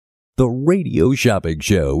The Radio Shopping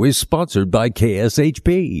Show is sponsored by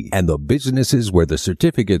KSHP and the businesses where the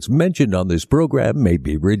certificates mentioned on this program may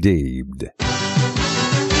be redeemed.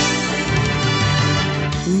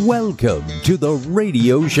 Welcome to the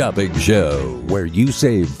Radio Shopping Show, where you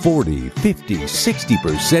save 40, 50,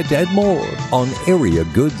 60% and more on area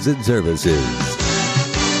goods and services.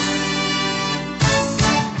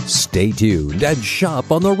 Stay tuned and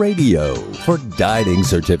shop on the radio for dining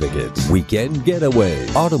certificates, weekend getaway,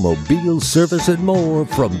 automobile service, and more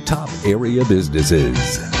from top area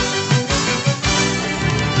businesses.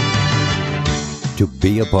 To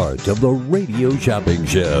be a part of the Radio Shopping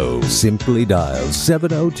Show, simply dial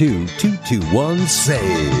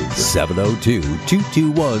 702-221-SAVE,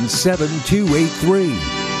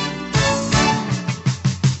 702-221-7283.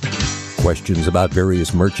 Questions about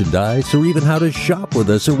various merchandise or even how to shop with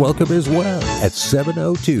us are welcome as well at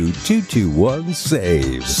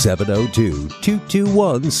 702-221-SAVE,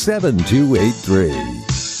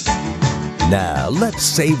 702-221-7283. Now, let's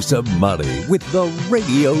save some money with the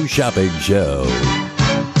Radio Shopping Show.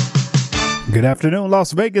 Good afternoon,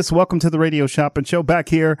 Las Vegas. Welcome to the Radio Shopping Show, back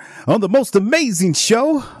here on the most amazing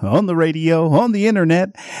show on the radio, on the internet,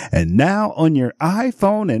 and now on your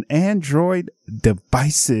iPhone and Android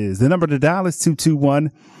devices. The number to dial is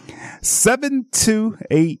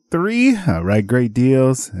 221-7283. All right, great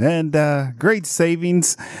deals and great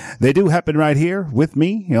savings. They do happen right here with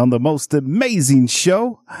me on the most amazing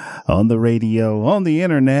show on the radio, on the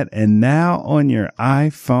internet, and now on your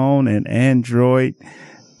iPhone and Android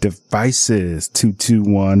devices.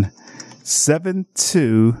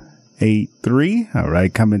 221-7283. All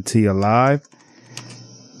right, coming to you live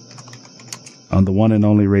on the one and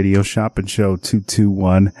only Radio Shopping Show.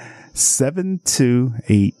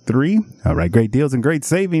 221-7283. All right, great deals and great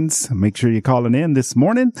savings. Make sure you're calling in this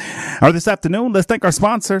morning or this afternoon. Let's thank our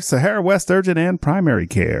sponsor, Sahara West Urgent and Primary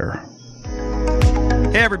Care.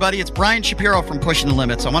 Hey everybody, it's Brian Shapiro from Pushing the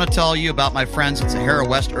Limits. I want to tell you about my friends at Sahara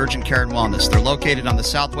West Urgent Care and Wellness. They're located on the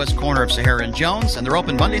southwest corner of Sahara and Jones, and they're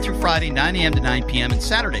open Monday through Friday, 9 a.m. to 9 p.m., and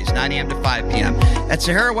Saturdays, 9 a.m. to 5 p.m. At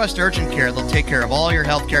Sahara West Urgent Care, they'll take care of all your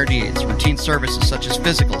healthcare needs, routine services such as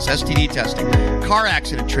physicals, STD testing, car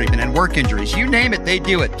accident treatment, and work injuries. You name it, they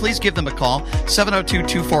do it. Please give them a call,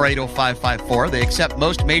 702-248-0554. They accept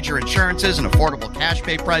most major insurances and affordable cash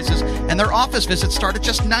pay prices, and their office visits start at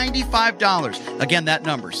just $95. Again, that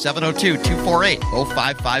number,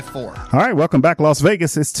 702-248-0554. All right, welcome back, Las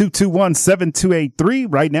Vegas. It's 221-7283.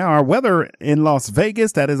 Right now, our weather in Las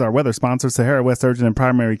Vegas, that is our weather sponsor, Sahara West Urgent and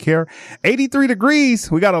Primary Care. 83 degrees.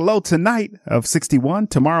 We got a low tonight of 61.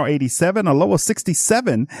 Tomorrow, 87. A low of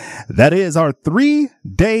 67. That is our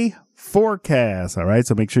 3-day forecast. All right.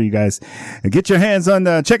 So make sure you guys get your hands on,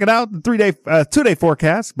 check it out. The 2-day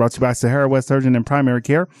forecast brought to you by Sahara West Urgent and Primary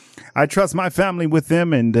Care. I trust my family with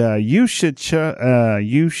them, and you should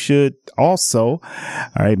also. All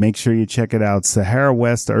right. Make sure you check it out. Sahara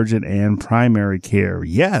West Urgent and Primary Care.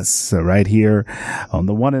 Yes. Right here on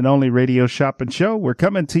the one and only Radio Shopping Show. We're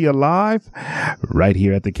coming to you live right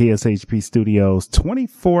here at the KSHP Studios,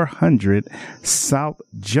 2400 South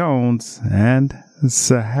Jones and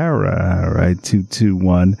Sahara. All right,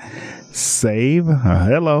 221-SAVE.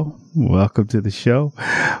 Hello. Welcome to the show.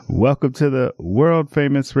 Welcome to the world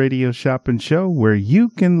famous Radio Shopping Show, where you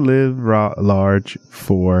can live large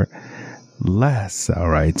for less. All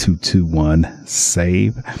right,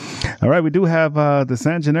 221-SAVE. All right, we do have the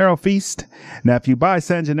San Gennaro Feast. Now, if you buy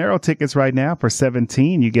San Gennaro tickets right now for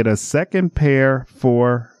 $17, you get a second pair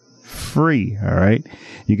for free. All right,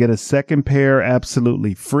 you get a second pair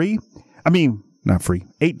absolutely free. I mean, not free,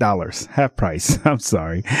 $8, half price. I'm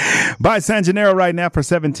sorry. Buy San Gennaro right now for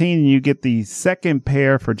 $17 and you get the second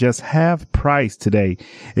pair for just half price today.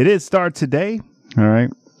 It did start today. All right.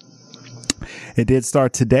 It did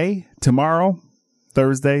start today, tomorrow,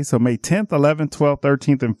 Thursday. So May 10th, 11th, 12th,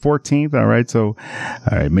 13th, and 14th. All right. So,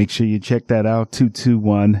 all right. Make sure you check that out.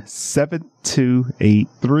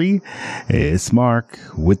 221-7283. It's Mark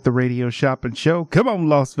with the Radio Shopping Show. Come on,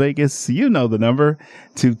 Las Vegas. You know the number.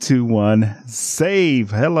 221-SAVE.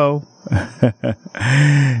 Hello.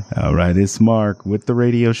 All right. It's Mark with the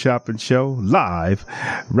Radio Shopping Show live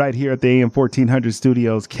right here at the AM 1400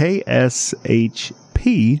 studios, KSHP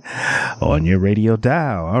on your radio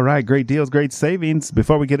dial. All right. Great deals, great savings.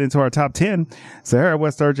 Before we get into our top 10, Sahara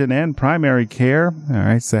West Urgent and Primary Care. All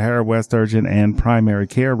right. Sahara West Urgent and Primary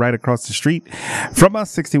Care right across the street from us,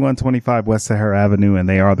 6125 West Sahara Avenue. And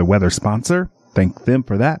they are the weather sponsor. Thank them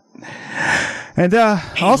for that. And hey,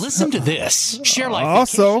 listen to this. Share Life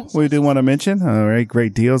also, we do want to mention, all right,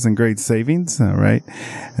 great deals and great savings. All right.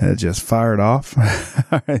 Just fired off.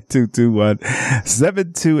 All right.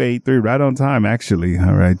 221-7283. Right on time, actually.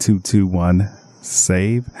 All right.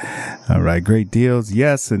 221-SAVE. All right. Great deals.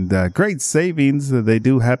 Yes. And great savings. They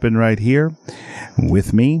do happen right here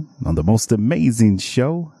with me on the most amazing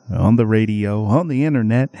show on the radio, on the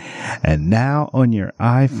internet, and now on your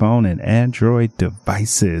iPhone and Android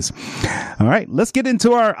devices. All right, let's get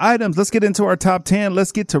into our items. Let's get into our top 10.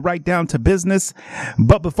 Let's get to right down to business.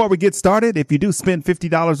 But before we get started, if you do spend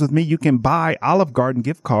 $50 with me, you can buy Olive Garden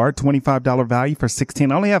gift card, $25 value for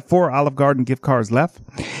 $16. I only have 4 Olive Garden gift cards left.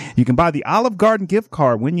 You can buy the Olive Garden gift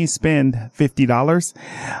card when you spend $50.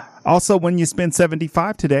 Also, when you spend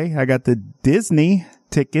 $75 today, I got the Disney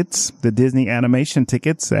tickets, the Disney animation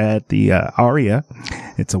tickets at the Aria.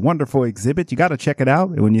 It's a wonderful exhibit. You got to check it out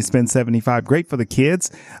when you spend $75. Great for the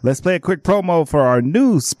kids. Let's play a quick promo for our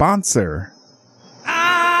new sponsor.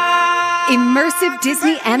 Immersive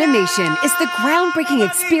Disney Animation is the groundbreaking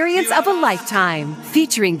experience of a lifetime,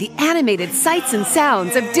 featuring the animated sights and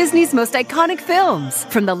sounds of Disney's most iconic films,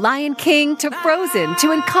 from The Lion King to Frozen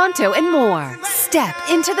to Encanto and more. Step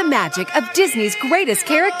into the magic of Disney's greatest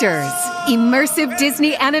characters. Immersive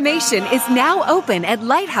Disney Animation is now open at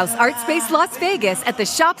Lighthouse Art Space Las Vegas at the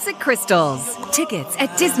Shops at Crystals. Tickets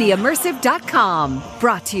at DisneyImmersive.com.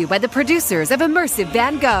 Brought to you by the producers of Immersive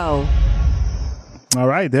Van Gogh. All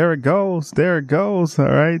right, there it goes. There it goes. All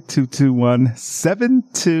right,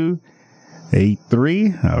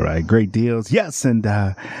 221-7283. All right, great deals. Yes, and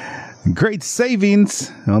great savings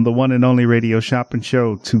on the one and only radio shopping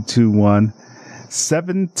show,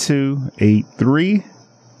 221-7283.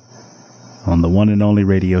 On the one and only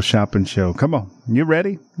radio shopping show. Come on, you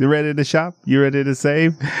ready? You ready to shop? You ready to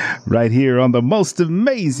save? Right here on the most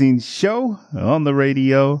amazing show on the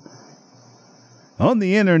radio, on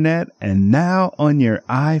the internet, and now on your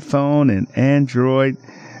iPhone and Android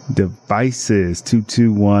devices.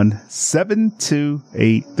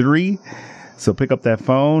 221-7283. So pick up that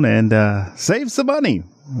phone and save some money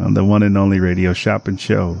on the one and only radio shopping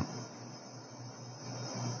show.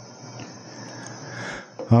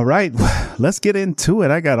 All right, let's get into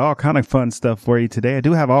it. I got all kind of fun stuff for you today. I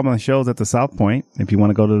do have all my shows at the South Point. If you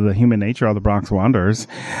want to go to the Human Nature or the Bronx Wanderers,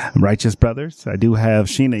 Righteous Brothers. I do have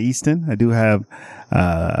Sheena Easton. I do have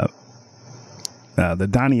the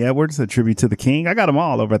Donnie Edwards, a tribute to the King. I got them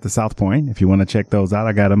all over at the South Point. If you want to check those out,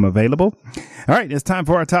 I got them available. All right, it's time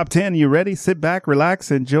for our top 10. You ready? Sit back, relax,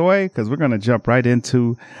 enjoy, because we're going to jump right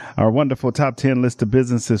into our wonderful top 10 list of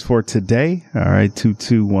businesses for today. All right,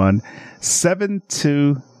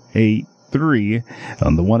 221-7283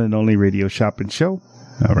 on the one and only radio shopping show.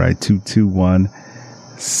 All right,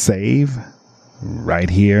 221-SAVE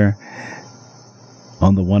right here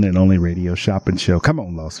on the one and only radio shopping show. Come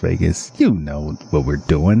on, Las Vegas. You know what we're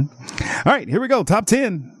doing. All right, here we go. Top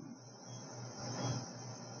 10.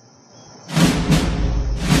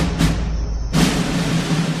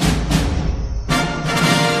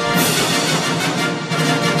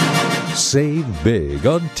 Save big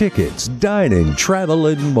on tickets, dining, travel,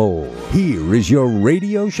 and more. Here is your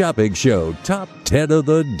radio shopping show top 10 of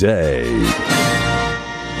the day.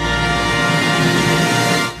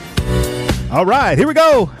 All right, here we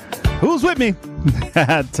go. Who's with me?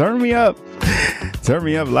 Turn me up. Turn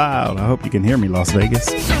me up loud. I hope you can hear me, Las Vegas.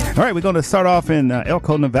 All right, we're going to start off in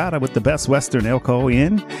Elko, Nevada with the Best Western Elko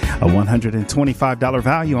Inn. A $125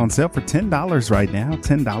 value on sale for $10 right now.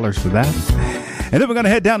 $10 for that. And then we're going to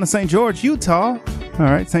head down to St. George, Utah. All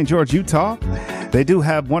right, St. George, Utah. They do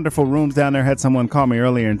have wonderful rooms down there. Had someone call me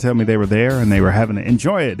earlier and tell me they were there and they were having to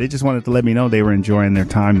enjoy it. They just wanted to let me know they were enjoying their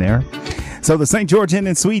time there. So the St. George Inn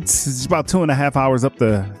and Suites is about 2.5 hours up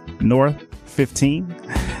the north 15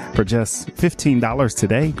 for just $15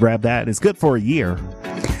 today. Grab that. It's good for a year.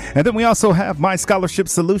 And then we also have My Scholarship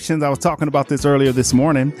Solutions. I was talking about this earlier this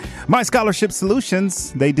morning. My Scholarship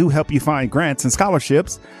Solutions, they do help you find grants and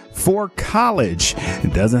scholarships for college.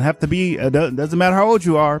 It doesn't have to be, doesn't matter how old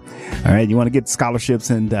you are. All right, you want to get scholarships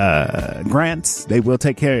and grants, they will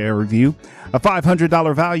take care of you. A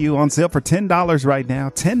 $500 value on sale for $10 right now.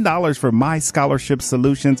 $10 for My Scholarship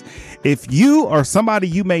Solutions. If you or somebody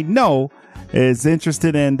you may know is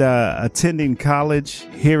interested in attending college,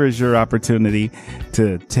 here is your opportunity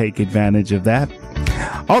to take advantage of that.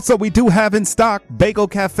 Also, we do have in stock Bagel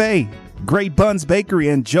Cafe. Great Buns Bakery,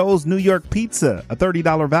 and Joe's New York Pizza, a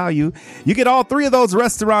 $30 value. You get all three of those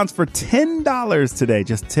restaurants for $10 today.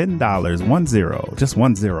 Just $10. 10. Just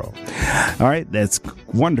 10. All right. That's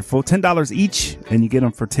wonderful. $10 each, and you get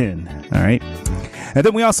them for $10. All right. And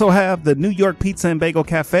then we also have the New York Pizza and Bagel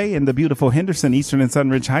Cafe in the beautiful Henderson, Eastern and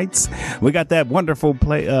Sunridge Heights. We got that wonderful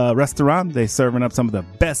restaurant. They're serving up some of the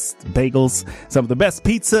best bagels, some of the best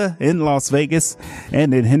pizza in Las Vegas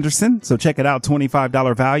and in Henderson. So check it out.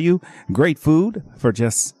 $25 value. Great food for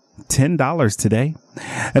just $10 today.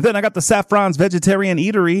 And then I got the Saffron's Vegetarian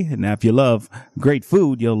Eatery. Now, if you love great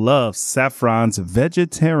food, you'll love Saffron's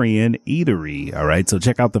Vegetarian Eatery. All right. So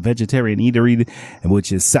check out the Vegetarian Eatery,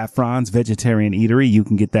 which is Saffron's Vegetarian Eatery. You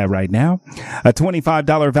can get that right now. A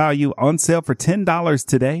 $25 value on sale for $10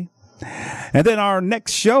 today. And then our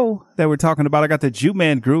next show that we're talking about, I got the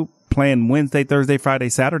Jew-Man Group playing Wednesday, Thursday, Friday,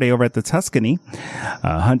 Saturday over at the Tuscany.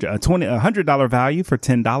 $100 value for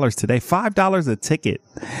 $10 today. $5 a ticket.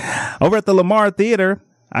 Over at the Lamar Theater,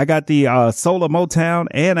 I got the Soul of Motown,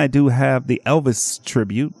 and I do have the Elvis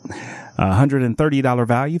tribute. $130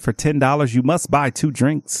 value for $10. You must buy 2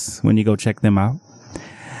 drinks when you go check them out.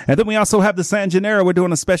 And then we also have the San Gennaro. We're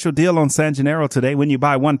doing a special deal on San Gennaro today. When you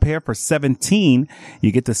buy 1 pair for $17,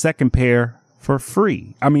 you get the second pair for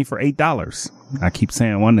free. I mean, for $8. I keep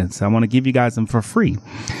saying I want to give you guys them for free.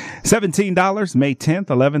 $17, May 10th,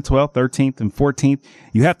 11th, 12th, 13th, and 14th.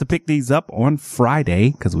 You have to pick these up on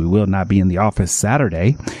Friday because we will not be in the office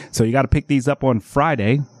Saturday. So you got to pick these up on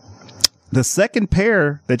Friday. The second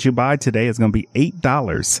pair that you buy today is going to be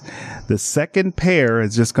 $8. The second pair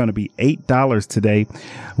is just going to be $8 today.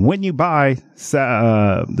 When you buy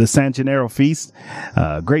the San Gennaro Feast,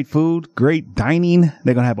 great food, great dining.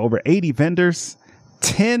 They're going to have over 80 vendors,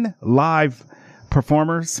 10 live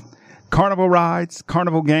performers, carnival rides,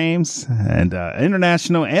 carnival games, and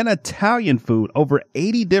international and Italian food. Over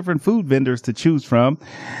 80 different food vendors to choose from.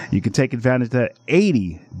 You can take advantage of that.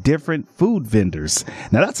 80 different food vendors.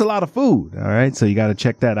 Now, that's a lot of food. All right. So you got to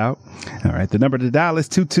check that out. All right. The number to dial is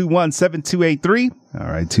 221-7283. All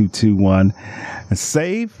right.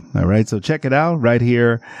 221-SAVE. All right. So check it out right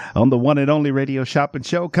here on the one and only Radio Shopping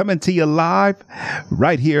Show, coming to you live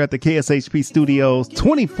right here at the KSHP Studios,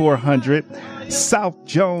 2400 South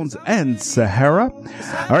Jones and Sahara.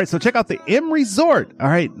 All right. So check out the M Resort. All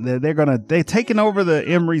right. They're taking over the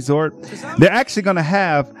M Resort. They're actually going to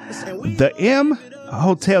have the M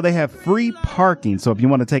Hotel. They have free parking. So if you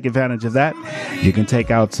want to take advantage of that, you can take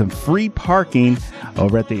out some free parking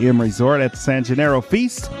over at the M Resort at the San Gennaro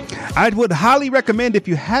Feast. I would highly recommend, if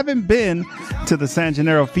you haven't been to the San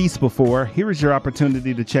Gennaro Feast before, here is your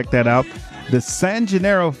opportunity to check that out. The San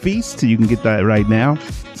Gennaro Feast, you can get that right now.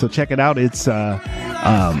 So check it out. It's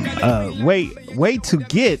way to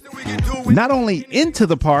get not only into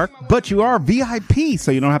the park, but you are VIP,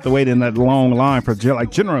 so you don't have to wait in that long line for like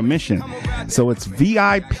general admission. So it's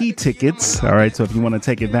VIP tickets. All right. So if you want to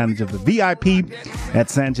take advantage of the VIP at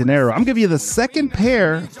San Gennaro, I'm giving you the second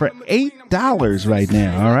pair for $8 right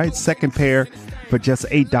now. All right. Second pair for just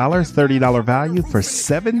 $8, $30 value for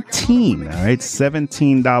 $17. All right.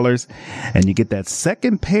 $17. And you get that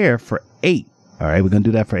second pair for $8. All right, we're going to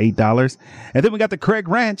do that for $8. And then we got the Craig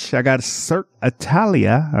Ranch. I got Cirque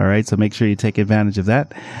Italia. All right, so make sure you take advantage of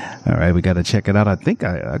that. All right, we got to check it out. I think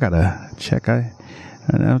I got to check. I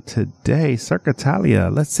know today, Cirque Italia.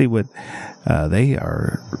 Let's see what they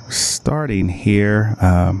are starting here.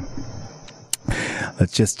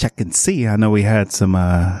 Let's just check and see. I know we had some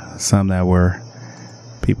that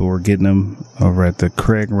people were getting them over at the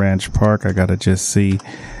Craig Ranch Park. I got to just see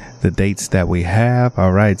the dates that we have.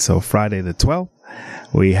 All right. So Friday the 12th,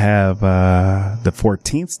 we have the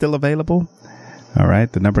 14th still available. All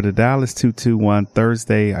right. The number to dial is 221.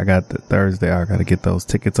 Thursday. I got the Thursday. I got to get those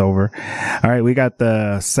tickets over. All right. We got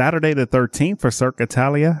the Saturday the 13th for Cirque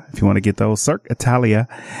Italia. If you want to get those Cirque Italia,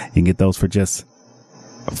 you can get those for just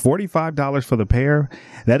 $45 for the pair.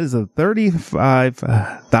 That is a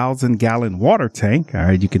 35,000 gallon water tank. All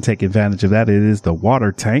right. You can take advantage of that. It is the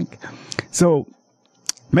water tank. So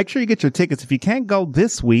make sure you get your tickets. If you can't go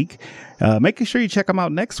this week, make sure you check them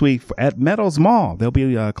out next week at Meadows Mall. They'll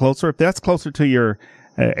be closer, if that's closer to your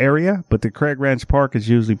area, but the Craig Ranch Park is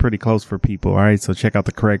usually pretty close for people. All right, so check out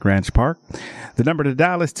the Craig Ranch Park. The number to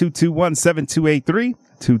dial is 221-7283,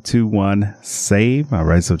 221-SAVE. All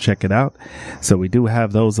right, so check it out. So we do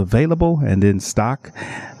have those available and in stock.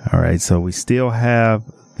 All right, so we still have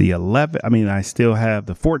the 11th. I still have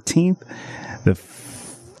the 14th, the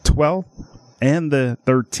 12th, and the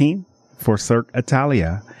 13th for Cirque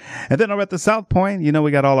Italia. And then over at the South Point,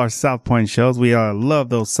 we got all our South Point shows. We love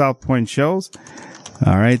those South Point shows.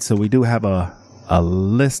 All right. So we do have a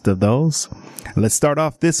list of those. Let's start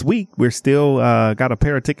off this week. We're still got a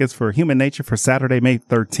pair of tickets for Human Nature for Saturday, May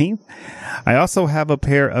 13th. I also have a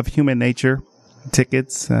pair of Human Nature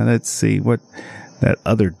tickets. Let's see what that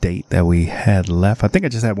other date that we had left. I think I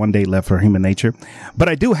just had one day left for Human Nature, but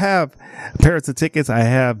I do have pairs of tickets. I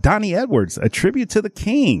have Donnie Edwards, A Tribute to the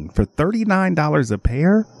King, for $39 a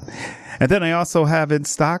pair. And then I also have in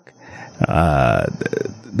stock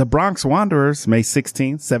the Bronx Wanderers, May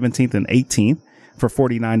 16th, 17th, and 18th for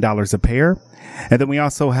 $49 a pair. And then we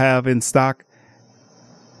also have in stock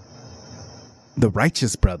the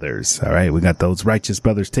Righteous Brothers. All right, we got those Righteous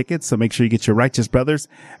Brothers tickets, so make sure you get your Righteous Brothers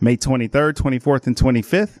May 23rd, 24th, and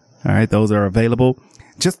 25th. All right, those are available.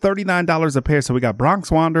 Just $39 a pair. So we got Bronx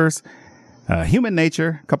Wanderers, Human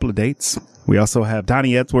Nature, a couple of dates. We also have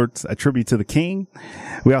Donnie Edwards, A Tribute to the King.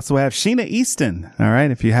 We also have Sheena Easton. All right,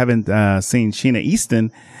 if you haven't seen Sheena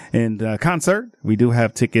Easton in concert, we do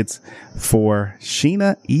have tickets for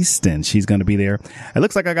Sheena Easton. She's going to be there. It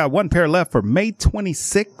looks like I got one pair left for May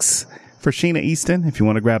 26th. For Sheena Easton. If you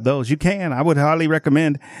want to grab those, you can. I would highly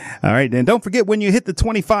recommend. All right. And don't forget, when you hit the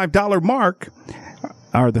 $25 mark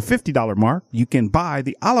or the $50 mark, you can buy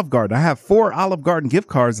the Olive Garden. I have 4 Olive Garden gift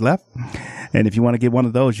cards left. And if you want to get one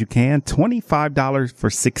of those, you can. $25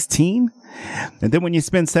 for 16. And then when you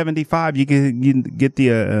spend $75, you can get the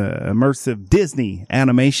immersive Disney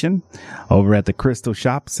animation over at the Crystal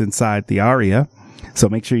Shops inside the Aria. So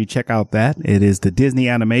make sure you check out that. It is the Disney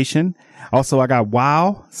animation. Also, I got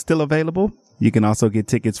WOW still available. You can also get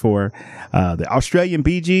tickets for the Australian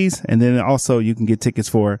Bee Gees. And then also you can get tickets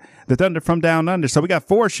for the Thunder from Down Under. So we got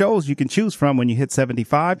 4 shows you can choose from when you hit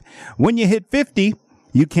 75. When you hit 50,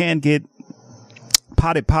 you can get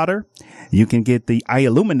Potted Potter. You can get the I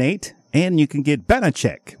Illuminate. And you can get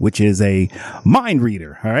Banachek, which is a mind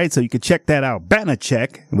reader. All right. So you can check that out.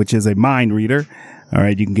 Banachek, which is a mind reader. All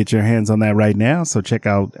right. You can get your hands on that right now. So check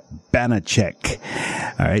out Banachek.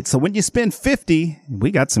 All right. So when you spend 50,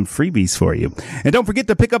 we got some freebies for you. And don't forget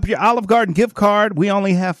to pick up your Olive Garden gift card. We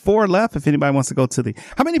only have 4 left. If anybody wants to go to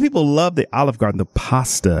how many people love the Olive Garden, the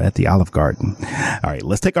pasta at the Olive Garden? All right.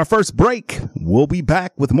 Let's take our first break. We'll be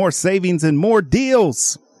back with more savings and more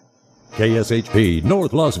deals. KSHP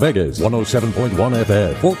North Las Vegas, 107.1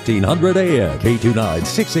 FM, 1400 AM, K29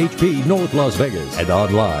 6HP North Las Vegas, and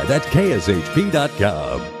online at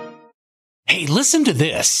kshp.com. Hey, listen to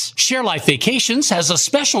this. Share Life Vacations has a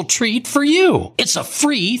special treat for you. It's a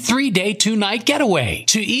free 3-day, 2-night getaway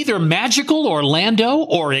to either magical Orlando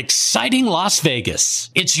or exciting Las Vegas.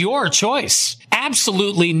 It's your choice.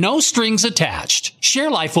 Absolutely no strings attached. Share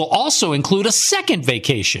Life will also include a second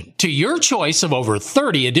vacation to your choice of over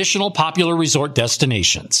 30 additional popular resort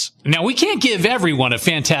destinations. Now, we can't give everyone a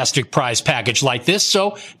fantastic prize package like this,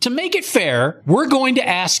 so to make it fair, we're going to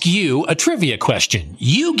ask you a trivia question.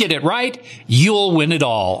 You get it right, you'll win it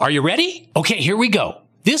all. Are you ready? Okay, here we go.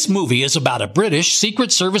 This movie is about a British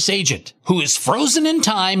Secret Service agent who is frozen in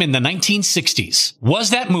time in the 1960s.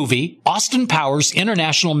 Was that movie Austin Powers'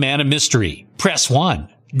 International Man of Mystery? Press 1.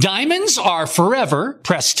 Diamonds Are Forever?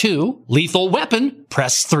 Press 2. Lethal Weapon?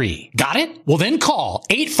 Press 3. Got it? Well, then call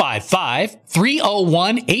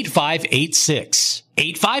 855-301-8586.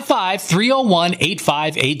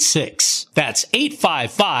 855-301-8586. That's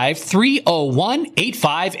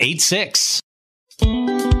 855-301-8586.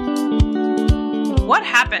 What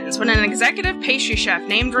happens when an executive pastry chef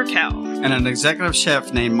named Raquel and an executive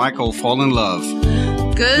chef named Michael fall in love?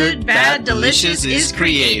 Good, Bad, Delicious is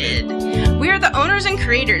created. We are the owners and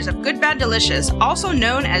creators of Good, Bad, Delicious, also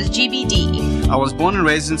known as GBD. I was born and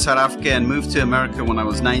raised in South Africa and moved to America when I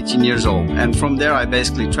was 19 years old. And from there, I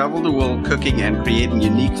basically traveled the world cooking and creating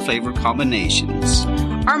unique flavor combinations.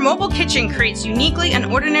 Our mobile kitchen creates uniquely and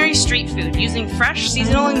ordinary street food using fresh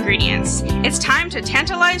seasonal ingredients. It's time to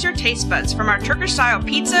tantalize your taste buds, from our Turkish-style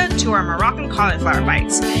pizza to our Moroccan cauliflower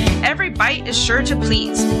bites. Every bite is sure to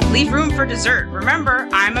please. Leave room for dessert. Remember,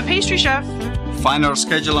 I'm a pastry chef. Find our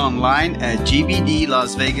schedule online at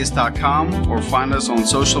gbdlasvegas.com or find us on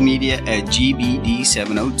social media at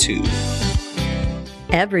gbd702.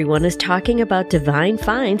 Everyone is talking about Divine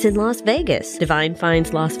Finds in Las Vegas. Divine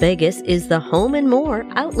Finds Las Vegas is the Home and More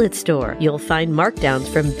outlet store. You'll find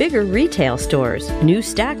markdowns from bigger retail stores. New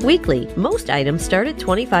stock weekly. Most items start at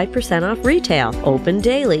 25% off retail. Open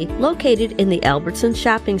daily. Located in the Albertson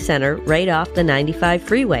Shopping Center right off the 95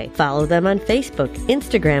 freeway. Follow them on Facebook,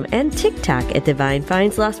 Instagram, and TikTok at Divine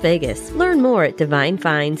Finds Las Vegas. Learn more at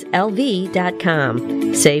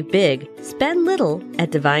divinefindslv.com. Save big. Spend little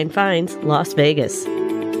at Divine Finds Las Vegas.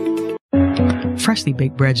 Freshly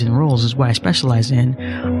baked breads and rolls is what I specialize in,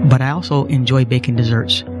 but I also enjoy baking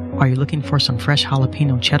desserts. Are you looking for some fresh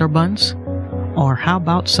jalapeno cheddar buns? Or how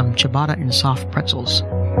about some ciabatta and soft pretzels?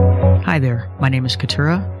 Hi there, my name is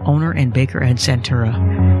Katura, owner and baker at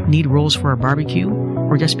Santura. Need rolls for a barbecue,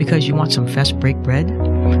 or just because you want some fest break bread?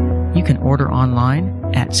 You can order online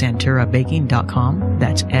at santurabaking.com.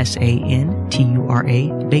 That's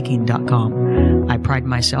SANTURA baking.com. I pride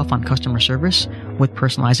myself on customer service with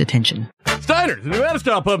personalized attention. Steiner's, the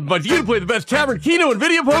Nevada-style pub, invites you to play the best tavern, keno, and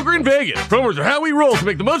video poker in Vegas. Promos are how we roll to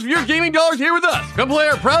make the most of your gaming dollars here with us. Come play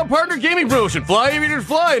our proud partner gaming promotion, Fly Aviators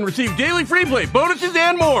Fly, and receive daily free play, bonuses,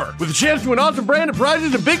 and more. With a chance to win awesome brand of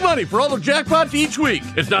prizes and big money for all the jackpots each week.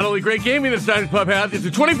 It's not only great gaming that Steiner's Pub has, it's the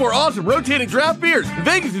 24 awesome rotating draft beers and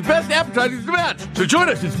Vegas' best appetizers to match. So join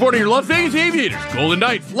us in supporting your Las Vegas Aviators, Golden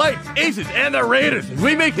Knights, Lights, Aces, and the Raiders as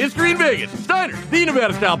we make history in Vegas. Steiner's, the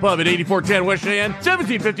Nevada-style pub at 8410 West Cheyenne,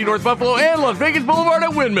 1750 North Buffalo, and Las Vegas Boulevard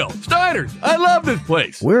at Windmill. Steiner's, I love this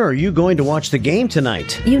place. Where are you going to watch the game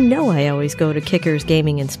tonight? You know I always go to Kickers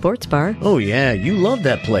Gaming and Sports Bar. Oh yeah, you love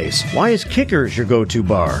that place. Why is Kickers your go-to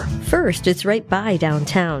bar? First, it's right by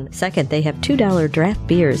downtown. Second, they have $2 draft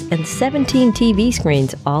beers and 17 TV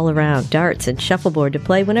screens all around, darts and shuffleboard to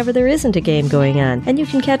play whenever there isn't a game going on. And you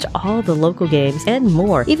can catch all the local games and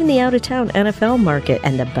more, even the out-of-town NFL market.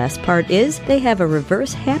 And the best part is they have a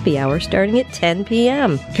reverse happy hour starting at 10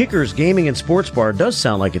 p.m. Kickers Gaming and Sports Bar does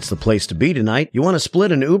sound like it's the place to be tonight. You want to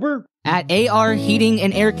split an Uber? At AR Heating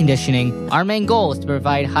and Air Conditioning, our main goal is to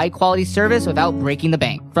provide high-quality service without breaking the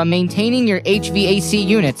bank. From maintaining your HVAC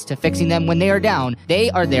units to fixing them when they are down, they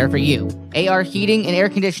are there for you. AR Heating and Air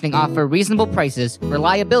Conditioning offer reasonable prices,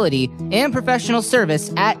 reliability, and professional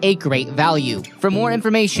service at a great value. For more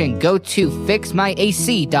information, go to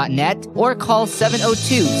fixmyac.net or call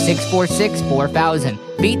 702-646-4000.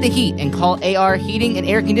 Beat the heat and call AR Heating and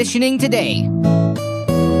Air Conditioning today.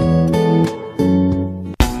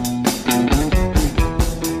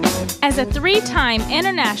 As a 3-time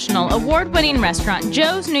international award-winning restaurant,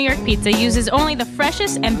 Joe's New York Pizza uses only the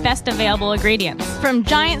freshest and best available ingredients. From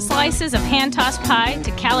giant slices of hand-tossed pie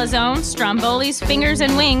to calzones, strombolis, fingers,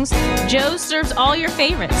 and wings, Joe's serves all your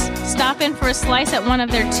favorites. Stop in for a slice at one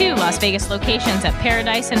of their 2 Las Vegas locations at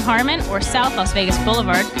Paradise and Harmon or South Las Vegas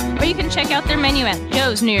Boulevard, or you can check out their menu at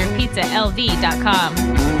joesnewyorkpizzalv.com.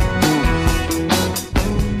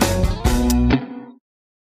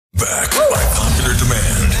 Back by popular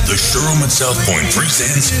demand, the showroom at South Point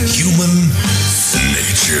presents Human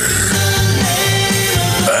Nature.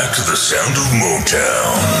 Back to the sound of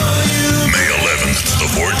Motown. May 11th to the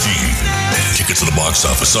 14th. Tickets to the box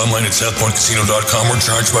office online at southpointcasino.com or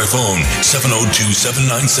charged by phone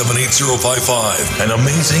 702-797-8055. An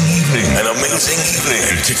amazing evening. And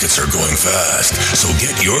tickets are going fast, so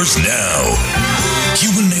get yours now.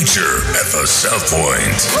 Human Nature at the South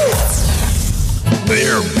Point.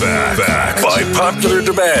 They're back by popular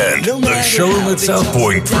demand. The showroom at South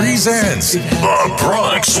Point presents the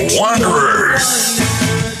Bronx Wanderers.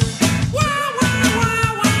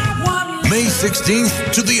 May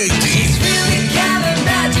 16th to the 18th.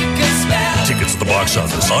 Tickets to the box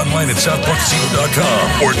office online at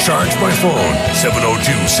southpointcasino.com or charged by phone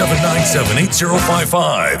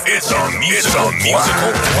 702-797-8055. It's a musical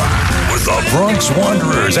clash with the Bronx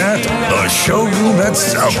Wanderers at the showroom at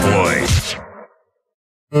South Point.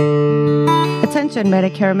 Attention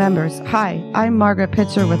Medicare members. Hi, I'm Margaret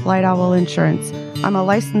Pitcher with Light Owl Insurance. I'm a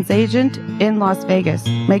licensed agent in Las Vegas.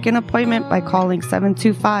 Make an appointment by calling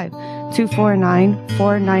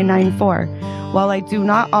 725-249-4994. While I do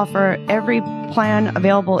not offer every plan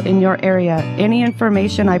available in your area, any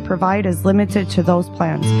information I provide is limited to those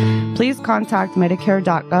plans. Please contact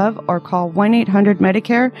Medicare.gov or call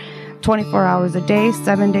 1-800-MEDICARE 24 hours a day,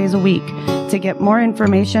 7 days a week to get more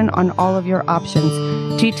information on all of your options.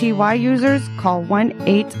 TTY users, call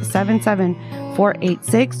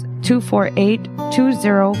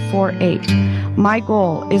 1-877-486-248-2048. My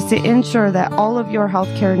goal is to ensure that all of your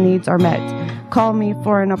healthcare needs are met. Call me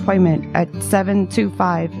for an appointment at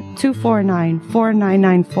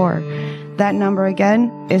 725-249-4994. That number again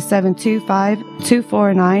is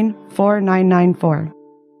 725-249-4994.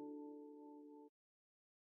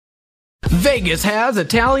 Vegas has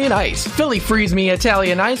Italian Ice. Philly Freeze Me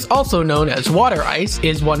Italian Ice, also known as water ice,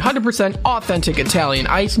 is 100% authentic Italian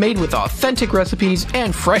ice made with authentic recipes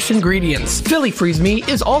and fresh ingredients. Philly Freeze Me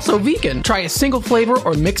is also vegan. Try a single flavor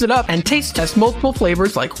or mix it up and taste test multiple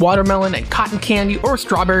flavors like watermelon and cotton candy or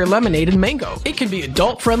strawberry lemonade and mango. It can be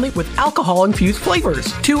adult friendly with alcohol infused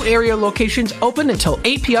flavors. 2 area locations open until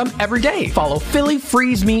 8 p.m. every day. Follow Philly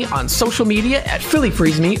Freeze Me on social media at Philly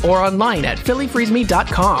Freeze Me or online at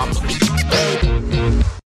phillyfreezeme.com.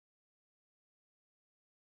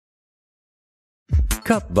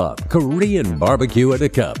 Cup Bop Korean Barbecue in a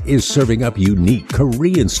Cup is serving up unique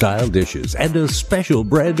Korean-style dishes and a special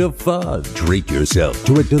brand of fun. Treat yourself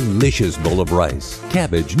to a delicious bowl of rice,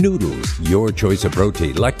 cabbage, noodles, your choice of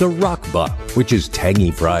protein like the Rock Bop, which is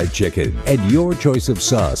tangy fried chicken, and your choice of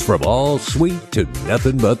sauce from all sweet to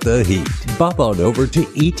nothing but the heat. Bop on over to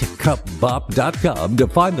eatcupbop.com to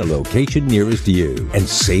find the location nearest you and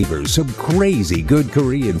savor some crazy good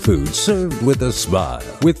Korean food served with a smile.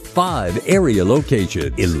 With 5 area locations: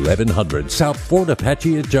 1100 South Fort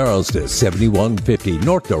Apache at Charleston, 7150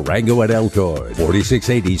 North Durango at Elkhorn,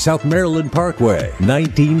 4680 South Maryland Parkway,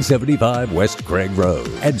 1975 West Craig Road,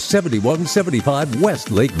 and 7175 West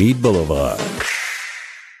Lake Mead Boulevard.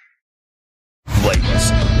 Ladies,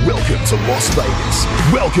 welcome to Las Vegas.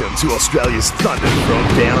 Welcome to Australia's thunder from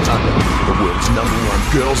down under. The world's #1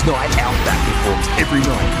 girls' night out back performs every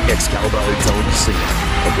night at Excalibur Hotel Casino.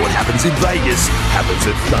 And what happens in Vegas happens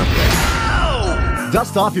at Thunder.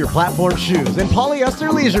 Dust off your platform shoes and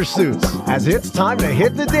polyester leisure suits, as it's time to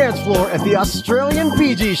hit the dance floor at the Australian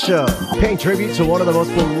Bee Gees Show. Paying tribute to one of the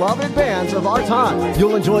most beloved bands of our time,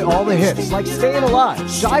 you'll enjoy all the hits like Staying Alive,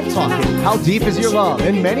 Jive Talking, How Deep Is Your Love,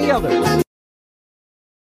 and many others.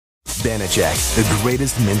 Banachek, the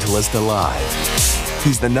greatest mentalist alive.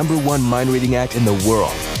 He's the #1 mind-reading act in the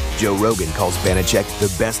world. Joe Rogan calls Banachek the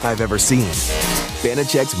best I've ever seen.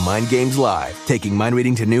 Banachek's Mind Games Live, taking mind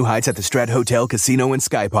reading to new heights at the Strat Hotel, Casino, and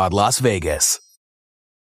Skypod, Las Vegas.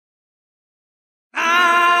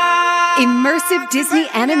 Immersive Disney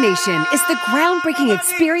animation is the groundbreaking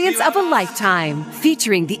experience of a lifetime,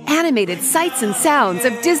 featuring the animated sights and sounds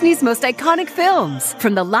of Disney's most iconic films,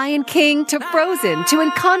 from The Lion King to Frozen to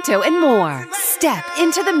Encanto and more. Step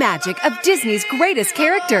into the magic of Disney's greatest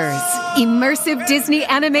characters. Immersive Disney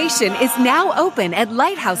animation is now open at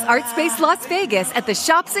Lighthouse Art Space Las Vegas at the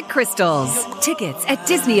Shops at Crystals. Tickets at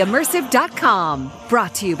DisneyImmersive.com.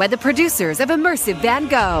 Brought to you by the producers of Immersive Van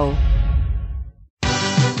Gogh.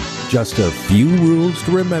 Just a few rules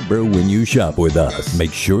to remember when you shop with us.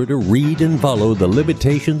 Make sure to read and follow the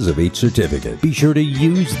limitations of each certificate. Be sure to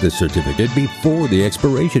use the certificate before the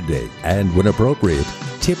expiration date. And when appropriate,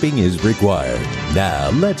 tipping is required.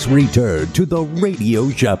 Now, let's return to the Radio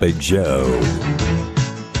Shopping Show.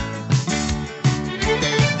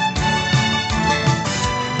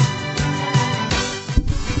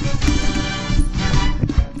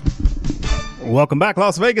 Welcome back,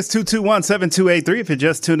 Las Vegas, 221-7283. If you're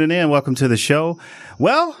just tuning in, welcome to the show.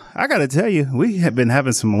 Well, I got to tell you, we have been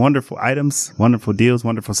having some wonderful items, wonderful deals,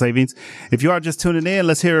 wonderful savings. If you are just tuning in,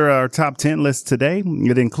 let's hear our top 10 list today.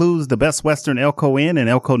 It includes the Best Western Elko Inn in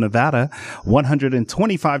Elko, Nevada,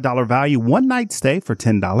 $125 value, one night stay for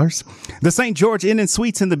 $10. The St. George Inn and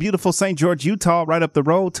Suites in the beautiful St. George, Utah, right up the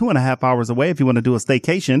road, 2.5 hours away. If you want to do a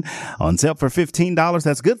staycation, on sale for $15.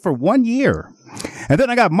 That's good for 1 year. And then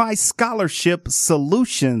I got My Scholarship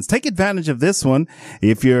Solutions. Take advantage of this one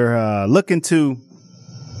if you're looking to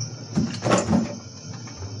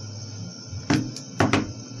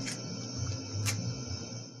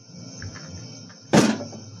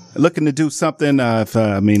do something,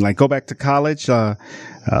 like go back to college. A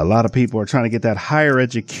lot of people are trying to get that higher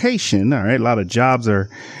education. All right. A lot of jobs are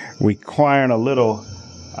requiring a little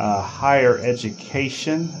higher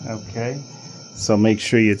education. Okay. So make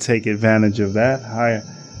sure you take advantage of that.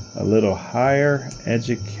 A little higher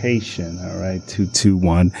education. All right.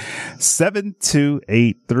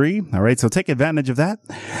 221-7283. All right. So take advantage of that.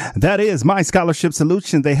 That is My Scholarship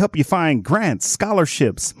Solution. They help you find grants,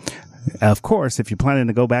 scholarships. Of course, if you're planning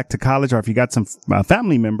to go back to college, or if you got some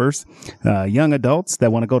family members, young adults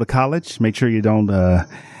that want to go to college, make sure you don't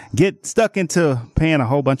get stuck into paying a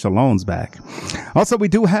whole bunch of loans back. Also, we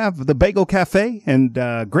do have the Bagel Cafe and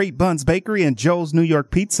Great Buns Bakery and Joe's New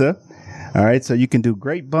York Pizza. All right, so you can do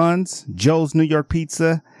Great Buns, Joe's New York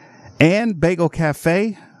Pizza, and Bagel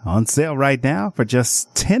Cafe on sale right now for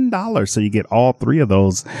just $10. So you get all three of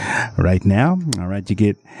those right now. All right, you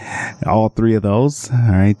get all three of those.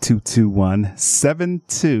 All right,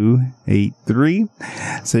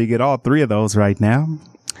 221-7283. So you get all three of those right now.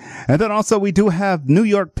 And then also we do have New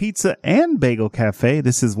York Pizza and Bagel Cafe.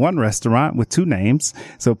 This is one restaurant with two names.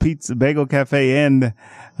 So Pizza, Bagel Cafe, and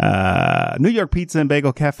New York Pizza and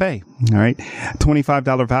Bagel Cafe. All right.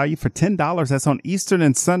 $25 value for $10. That's on Eastern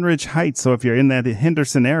and Sunridge Heights. So if you're in that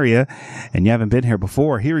Henderson area and you haven't been here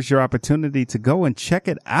before, here's your opportunity to go and check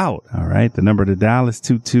it out. All right. The number to dial is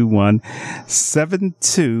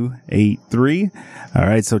 221-7283. All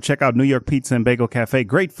right. So check out New York Pizza and Bagel Cafe.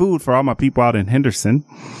 Great food for all my people out in Henderson.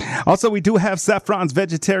 Also, we do have Saffron's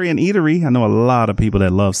Vegetarian Eatery. I know a lot of people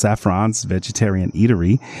that love Saffron's Vegetarian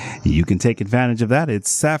Eatery. You can take advantage of that. It's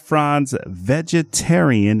Saffron's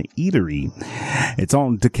Vegetarian Eatery. It's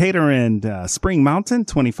on Decatur and Spring Mountain,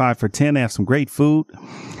 25 for 10. They have some great food.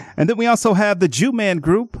 And then we also have the Jew Man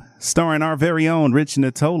Group, starring our very own Rich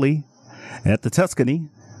Natoli, at the Tuscany,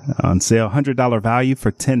 on sale, $100 value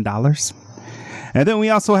for $10. And then we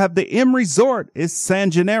also have the M Resort. It's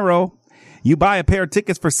San Gennaro. You buy a pair of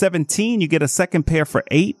tickets for $17, you get a second pair for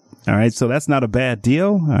 $8. All right, so that's not a bad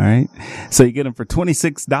deal. All right, so you get them for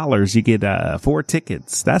 $26. You get 4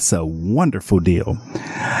 tickets. That's a wonderful deal.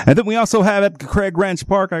 And then we also have at Craig Ranch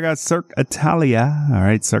Park, I got Cirque Italia. All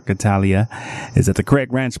right, Cirque Italia is at the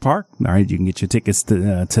Craig Ranch Park. All right, you can get your tickets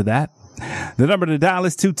to that. The number to dial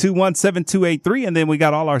is 221-7283, and then we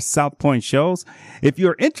got all our South Point shows. If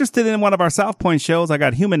you're interested in one of our South Point shows, I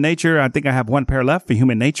got Human Nature. I think I have 1 pair left for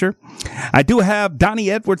Human Nature. I do have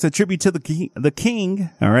Donnie Edwards, a tribute to the King.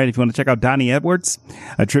 All right, if you want to check out Donnie Edwards,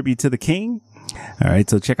 a tribute to the King. All right,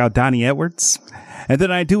 so check out Donnie Edwards. And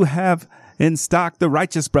then I do have in stock the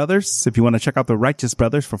Righteous Brothers, if you want to check out the Righteous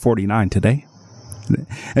Brothers for $49 today.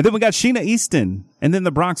 And then we got Sheena Easton, and then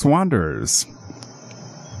the Bronx Wanderers.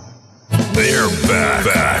 They're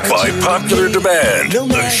back by popular demand.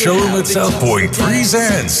 The showroom at South Point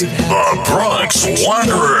presents the Bronx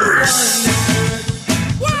Wanderers.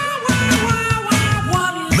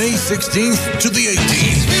 May 16th to the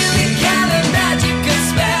 18th.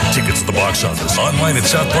 Tickets at the box office, online at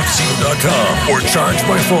southpointcasino.com, or charge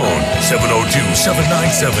by phone,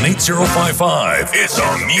 702-797-8055. It's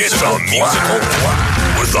a musical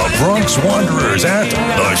clap with the Bronx Wanderers at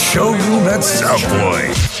the showroom at South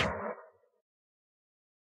Point.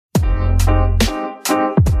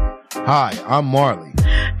 Hi, I'm Marley.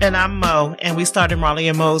 And I'm Mo, and we started Marley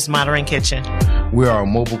and Mo's Modern Kitchen. We are a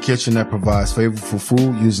mobile kitchen that provides flavorful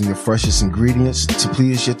food using the freshest ingredients to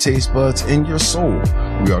please your taste buds and your soul.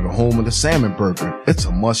 We are the home of the salmon burger. It's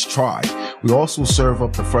a must try. We also serve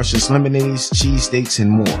up the freshest lemonades, cheesesteaks,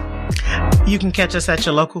 and more. You can catch us at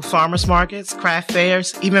your local farmers markets, craft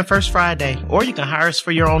fairs, even First Friday, or you can hire us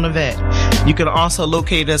for your own event. You can also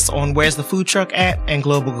locate us on Where's the Food Truck At and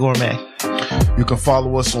Global Gourmet. You can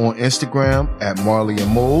follow us on Instagram at Marley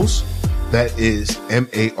and Mo's. That is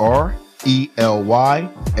MarelyMoes,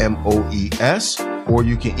 or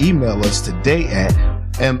you can email us today at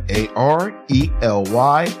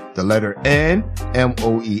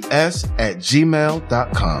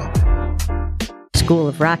MarelyNMoes@gmail.com. School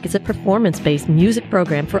of Rock is a performance-based music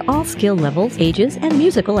program for all skill levels, ages, and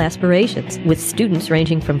musical aspirations. With students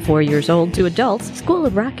ranging from 4 years old to adults, School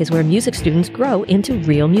of Rock is where music students grow into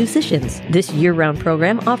real musicians. This year-round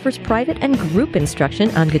program offers private and group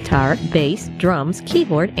instruction on guitar, bass, drums,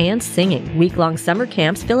 keyboard, and singing. Week-long summer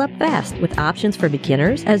camps fill up fast with options for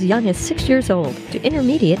beginners as young as 6 years old to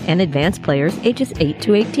intermediate and advanced players ages 8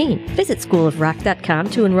 to 18. Visit schoolofrock.com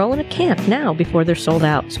to enroll in a camp now before they're sold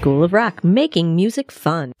out. School of Rock, making music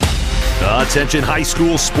fun. Attention high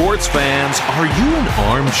school sports fans, are you an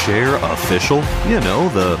armchair official? You know,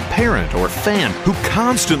 the parent or fan who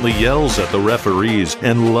constantly yells at the referees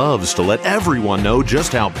and loves to let everyone know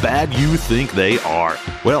just how bad you think they are.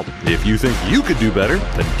 Well, if you think you could do better,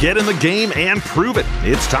 then get in the game and prove it.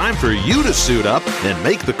 It's time for you to suit up and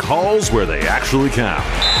make the calls where they actually count.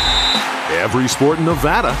 Every sport in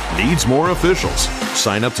Nevada needs more officials.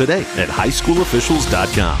 Sign up today at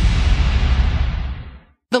highschoolofficials.com.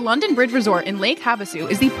 The London Bridge Resort in Lake Havasu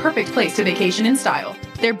is the perfect place to vacation in style.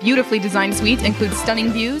 Their beautifully designed suites include stunning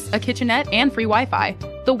views, a kitchenette, and free Wi-Fi.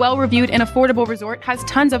 The well-reviewed and affordable resort has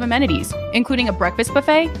tons of amenities, including a breakfast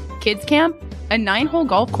buffet, kids camp, a 9-hole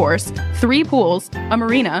golf course, 3 pools, a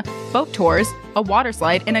marina, boat tours, a water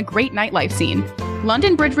slide, and a great nightlife scene.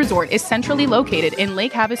 London Bridge Resort is centrally located in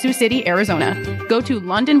Lake Havasu City, Arizona. Go to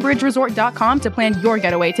londonbridgeresort.com to plan your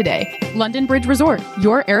getaway today. London Bridge Resort,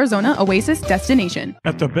 your Arizona oasis destination.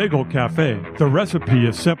 At the Bagel Cafe, the recipe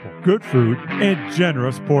is simple: good food and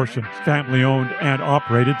generous portions. Family owned and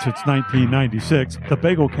operated since 1996, the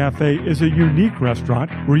Bagel Cafe is a unique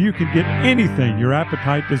restaurant where you can get anything your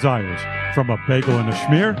appetite desires. From a bagel and a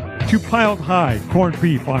schmear to piled high corned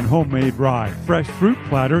beef on homemade rye, fresh fruit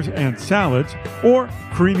platters and salads, or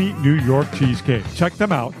creamy New York cheesecake. Check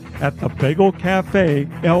them out at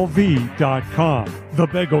thebagelcafeLV.com. The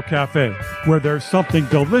Bagel Cafe, where there's something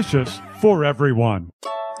delicious for everyone.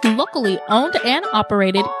 Locally owned and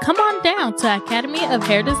operated, come on down to Academy of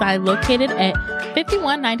Hair Design located at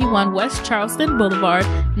 5191 West Charleston Boulevard,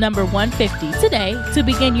 number 150 today to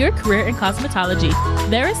begin your career in cosmetology.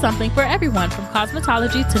 There is something for everyone from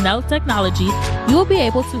cosmetology to nail technology. You will be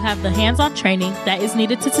able to have the hands-on training that is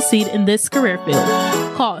needed to succeed in this career field.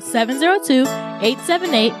 Call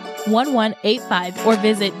 702-878 888-478-1185 or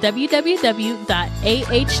visit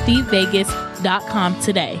www.ahdvegas.com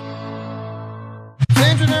today.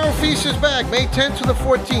 San Gennaro Feast is back May 10th to the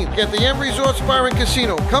 14th at the M Resort Bar and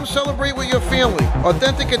Casino. Come celebrate with your family.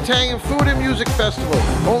 Authentic Italian food and music festival.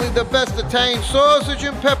 Only the best Italian sausage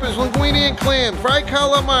and peppers, linguine and clam, fried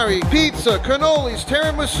calamari, pizza, cannolis,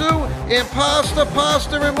 tiramisu, and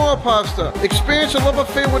pasta, and more pasta. Experience a love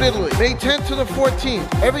affair with Italy. May 10th to the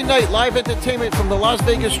 14th. Every night, live entertainment from the Las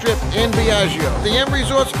Vegas Strip and Biagio. The M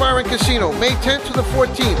Resort Bar and Casino, May 10th to the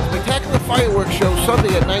 14th. Spectacular fireworks show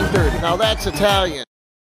Sunday at 9:30. Now that's Italian.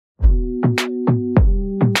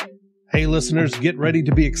 Hey listeners, get ready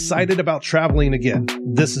to be excited about traveling again.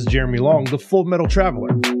 This is Jeremy Long, the Full Metal Traveler.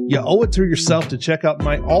 You owe it to yourself to check out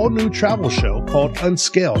my all-new travel show called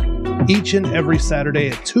Unscaled, each and every Saturday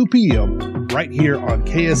at 2 p.m. right here on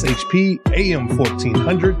KSHP AM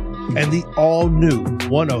 1400 and the all-new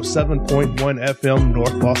 107.1 FM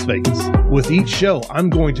North Las Vegas. With each show, I'm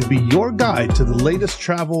going to be your guide to the latest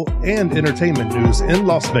travel and entertainment news in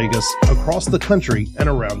Las Vegas, across the country, and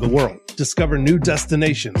around the world. Discover new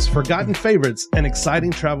destinations, forgotten favorites, and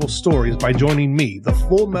exciting travel stories by joining me, the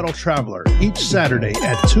Full Metal Traveler, each Saturday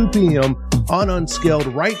at 2 p.m. on Unscaled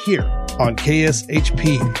right here on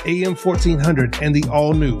KSHP AM 1400 and the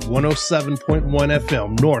all-new 107.1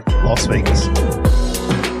 FM North Las Vegas.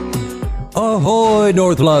 Ahoy,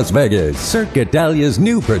 North Las Vegas! Cirque Italia's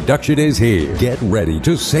new production is here. Get ready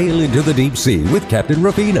to sail into the deep sea with Captain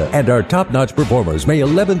Rafina and our top-notch performers May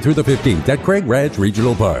 11th through the 15th at Craig Ranch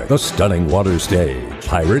Regional Park. The stunning water stage,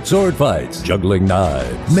 pirate sword fights, juggling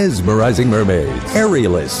knives, mesmerizing mermaids,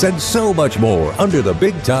 aerialists, and so much more under the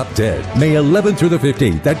big top tent. May 11th through the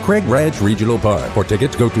 15th at Craig Ranch Regional Park. For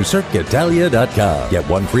tickets, go to CirqueItalia.com. Get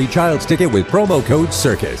one free child's ticket with promo code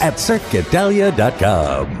CIRCUS at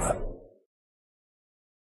CirqueItalia.com.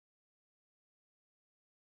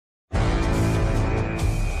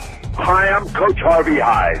 Hi, I'm Coach Harvey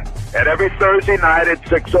Hyde, and every Thursday night at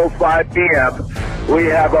 6:05 p.m., we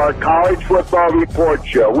have our College Football Report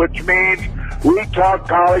Show, which means we talk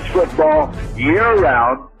college football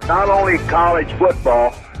year-round, not only college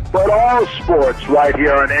football, but all sports right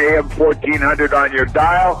here on AM 1400 on your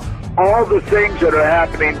dial, all the things that are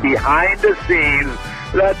happening behind the scenes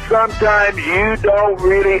that sometimes you don't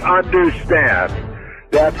really understand.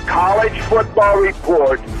 That's College Football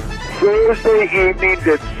Report, Thursday evenings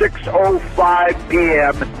at 6:05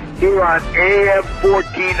 p.m. here on AM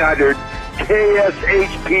 1400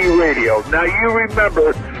 KSHP Radio. Now you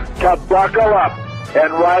remember to buckle up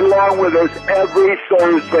and ride along with us every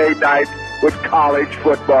Thursday night with College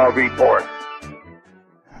Football Report.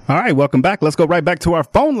 All right, welcome back. Let's go right back to our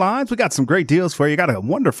phone lines. We got some great deals for you. Got a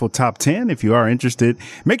wonderful top 10 if you are interested.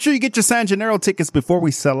 Make sure you get your San Gennaro tickets before we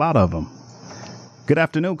sell out of them. Good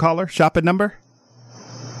afternoon, caller. Shopping number?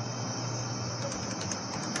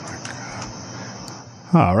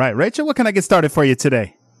 All right, Rachel, what can I get started for you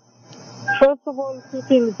today? First of all, two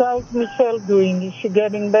things. How's Michelle doing? Is she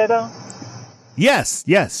getting better? Yes,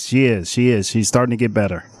 she is. She's starting to get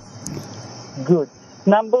better. Good.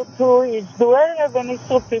 Number two is, do I have any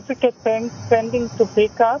certificate pending to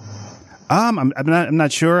pick up? I'm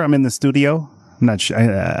not sure. I'm in the studio. I'm not sure.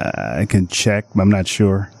 I can check. I'm not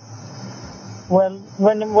sure. Well,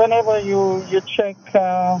 whenever you check,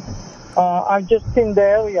 I'm just in the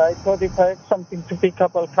area. I thought if I have something to pick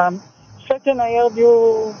up, I'll come. Second, I heard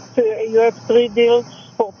you have 3 deals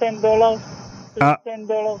for $10.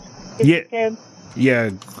 $10. Yeah.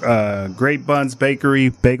 Great Buns Bakery,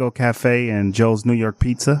 Bagel Cafe, and Joe's New York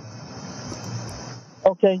Pizza.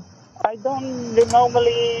 Okay. I don't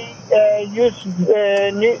normally use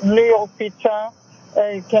New York Pizza.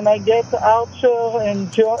 Can I get Archer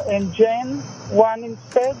and Jen one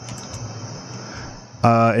instead?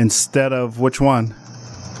 Instead of which one?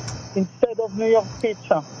 Instead of New York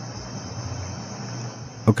Pizza.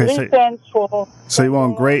 Okay, so you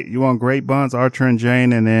want Great Buns, Archer and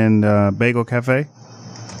Jane, and then Bagel Cafe?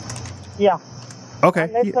 Yeah. Okay.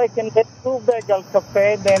 Unless I can get 2 Bagel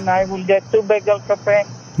Cafe, then I will get 2 Bagel Cafe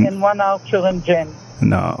and 1 Archer and Jane.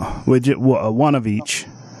 No, one of each.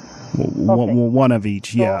 One of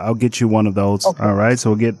each. Yeah, I'll get you one of those. Okay. All right,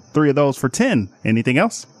 so we'll get 3 of those for $10. Anything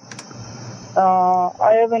else?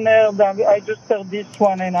 I haven't heard. I just heard this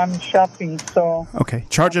one, and I'm shopping. So. Okay.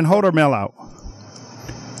 Charge and hold or mail out?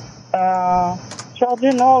 Charge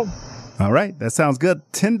and hold. All right, that sounds good.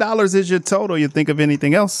 $10 is your total. You think of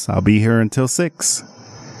anything else? I'll be here until 6.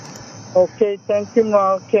 Okay, thank you,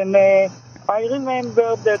 Mark. And I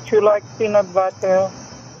remember that you like peanut butter.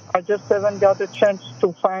 I just haven't got a chance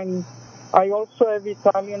to find. I also have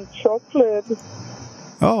Italian chocolate.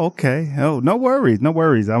 Oh, okay. Oh, no worries. No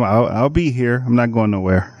worries. I'll be here. I'm not going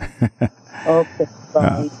nowhere. Okay.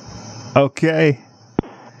 Bye. Okay.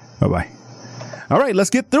 Bye-bye. All right, let's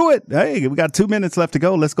get through it. Hey, we got 2 minutes left to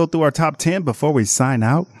go. Let's go through our top 10 before we sign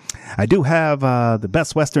out. I do have the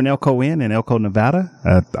Best Western Elko Inn in Elko, Nevada.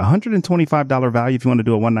 $125 value if you want to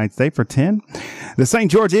do a one-night stay for $10. The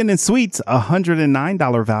St. George Inn and Suites,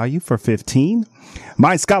 $109 value for $15.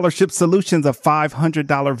 My Scholarship Solutions, a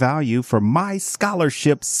 $500 value for My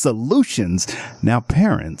Scholarship Solutions. Now,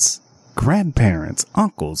 parents, grandparents,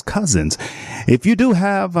 uncles, cousins, if you do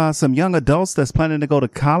have some young adults that's planning to go to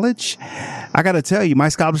college, I got to tell you, My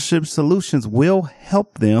Scholarship Solutions will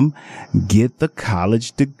help them get the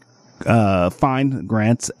college to find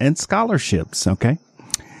grants and scholarships. Okay.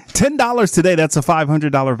 $10 today. That's a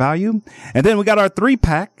 $500 value. And then we got our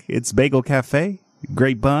 3-pack. It's Bagel Cafe,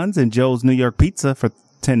 Great Buns, and Joe's New York Pizza for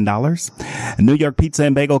 $10. New York Pizza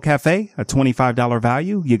and Bagel Cafe, a $25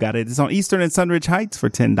 value. You got it. It's on Eastern and Sunridge Heights for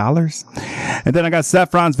 $10. And then I got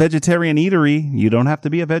Saffron's Vegetarian Eatery. You don't have to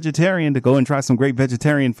be a vegetarian to go and try some great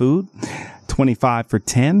vegetarian food. $25 for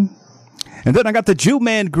 $10. And then I got the Jew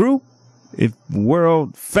Man Group. If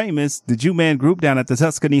world famous, the Jew Man Group down at the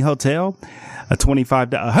Tuscany Hotel, a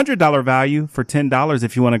 $100 value for $10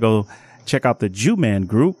 if you want to go check out the Jew Man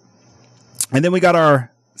Group. And then we got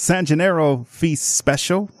our San Gennaro Feast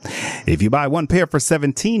Special. If you buy one pair for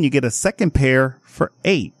 $17, you get a second pair for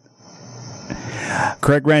 $8.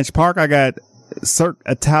 Craig Ranch Park, I got Cirque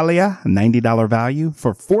Italia, $90 value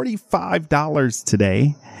for $45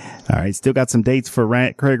 today. All right, still got some dates for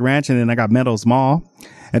Craig Ranch, and then I got Meadows Mall.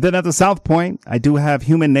 And then at the South Point, I do have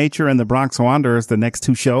Human Nature and the Bronx Wanderers, the next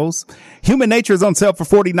two shows. Human Nature is on sale for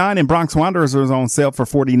 $49 and Bronx Wanderers is on sale for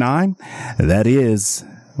 $49. That is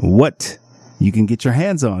what you can get your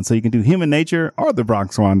hands on. So you can do Human Nature or the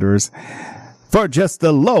Bronx Wanderers for just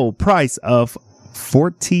the low price of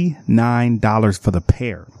 $49 for the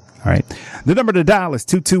pair. All right. The number to dial is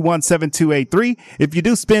 221-7283. If you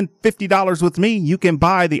do spend $50 with me, you can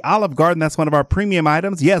buy the Olive Garden. That's one of our premium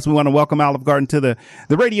items. Yes, we want to welcome Olive Garden to the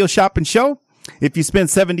radio shopping show. If you spend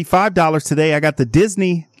 $75 today, I got the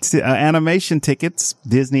Disney animation tickets.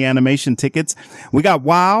 We got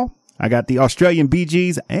WOW. I got the Australian Bee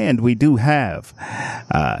Gees, and we do have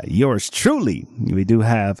yours truly. We do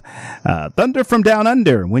have Thunder from Down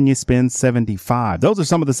Under when you spend $75. Those are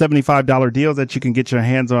some of the $75 deals that you can get your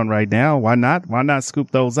hands on right now. Why not? Why not scoop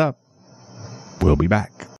those up? We'll be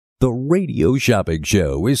back. The Radio Shopping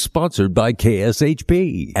Show is sponsored by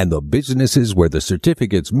KSHP and the businesses where the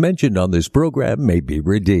certificates mentioned on this program may be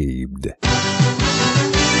redeemed.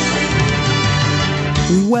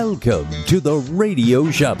 Welcome to the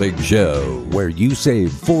Radio Shopping Show, where you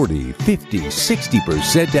save 40, 50,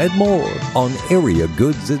 60% and more on area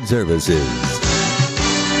goods and services.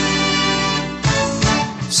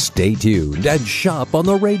 Stay tuned and shop on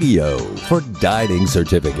the radio for dining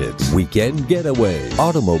certificates, weekend getaway,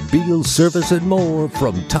 automobile service, and more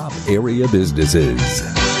from top area businesses.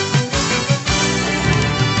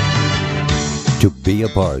 To be a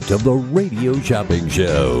part of the Radio Shopping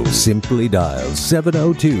Show, simply dial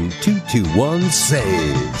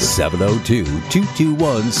 702-221-SAVE,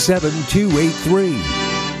 702-221-7283.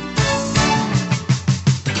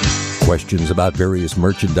 Questions about various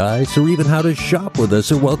merchandise or even how to shop with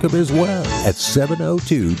us are welcome as well at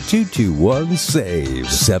 702-221-SAVE,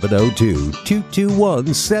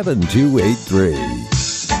 702-221-7283.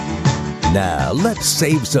 Now, let's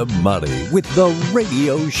save some money with the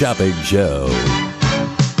Radio Shopping Show.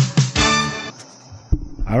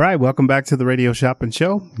 All right, welcome back to the Radio Shopping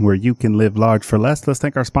Show, where you can live large for less. Let's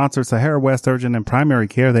thank our sponsor, Sahara West Urgent and Primary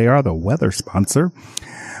Care. They are the weather sponsor.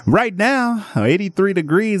 Right now, 83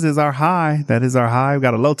 degrees is our high. That is our high. We've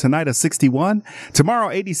got a low tonight of 61. Tomorrow,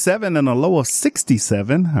 87 and a low of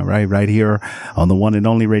 67. All right here on the one and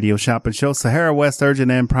only Radio Shopping Show. Sahara West Urgent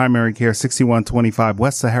and Primary Care, 6125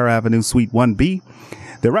 West Sahara Avenue, Suite 1B.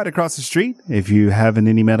 They're right across the street. If you have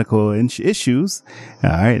any medical issues, all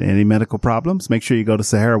right, any medical problems, make sure you go to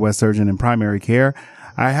Sahara West Urgent and Primary Care.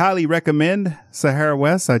 I highly recommend Sahara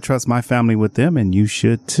West. I trust my family with them, and you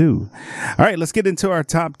should too. All right, let's get into our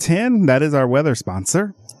top 10. That is our weather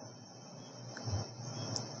sponsor.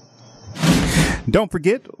 Don't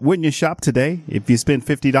forget, when you shop today, if you spend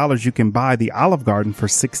 $50, you can buy the Olive Garden for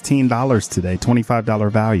 $16 today,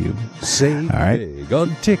 $25 value. Save big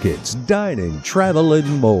on tickets, dining, travel,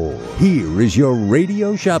 and more. Here is your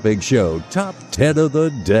Radio Shopping Show Top 10 of the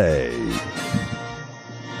day.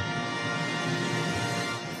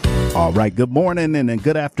 All right, good morning and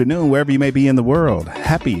good afternoon, wherever you may be in the world.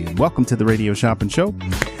 Welcome to the Radio Shopping Show.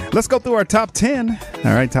 Let's go through our top 10.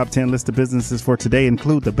 All right, top 10 list of businesses for today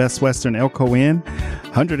include the Best Western Elko Inn,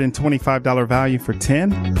 $125 value for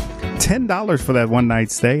 10. $10 for that one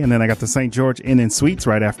night stay. And then I got the St. George Inn and Suites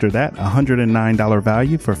right after that. $109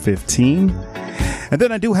 value for 15. And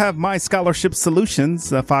then I do have My Scholarship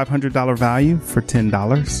Solutions, a $500 value for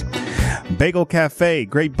 $10. Bagel Cafe,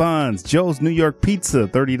 Great Buns, Joe's New York Pizza,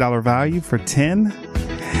 $30 value for 10.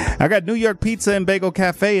 I got New York Pizza and Bagel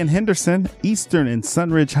Cafe in Henderson, Eastern and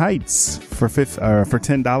Sunridge Heights for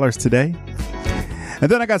 $10 today. And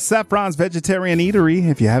then I got Saffron's Vegetarian Eatery.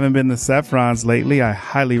 If you haven't been to Saffron's lately, I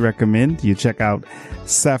highly recommend you check out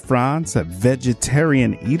Saffron's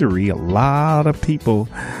Vegetarian Eatery. A lot of people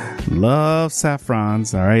love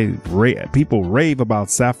Saffron's. All right. People rave about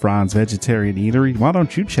Saffron's Vegetarian Eatery. Why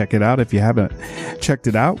don't you check it out if you haven't checked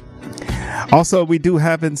it out? Also, we do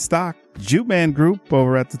have in stock Jew-Man Group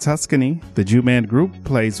over at the Tuscany. The Jew-Man Group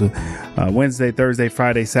plays Wednesday, Thursday,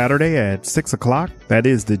 Friday, Saturday at 6 o'clock. That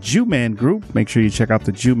is the Jew-Man Group. Make sure you check out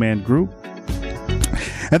the Jew-Man Group.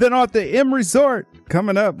 And then at the M Resort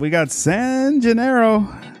coming up, we got San Gennaro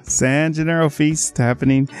Feast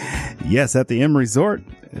happening. Yes, at the M Resort.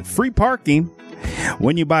 Free parking.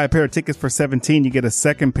 When you buy a pair of tickets for $17, you get a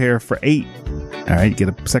second pair for $8. All right,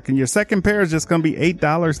 your second pair is just going to be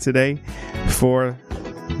 $8 today for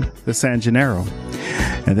the San Gennaro.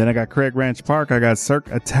 And then I got Craig Ranch Park. I got Cirque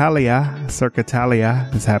Italia is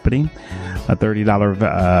happening. A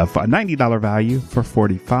 $90 value for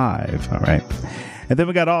 $45. All right. And then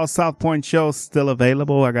we got all South Point shows still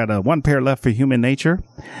available. I got one pair left for Human Nature.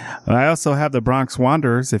 I also have the Bronx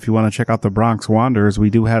Wanderers. If you want to check out the Bronx Wanderers, we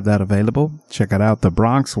do have that available. Check it out, the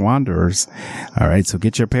Bronx Wanderers. All right, so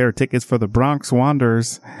get your pair of tickets for the Bronx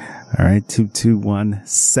Wanderers. All right,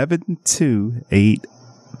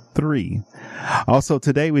 221-7283. Also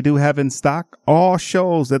today we do have in stock all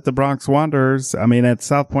shows at the Bronx Wanderers. At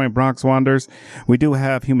South Point Bronx Wanderers. We do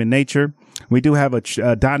have Human Nature. We do have a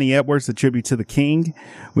Donnie Edwards, a tribute to the King.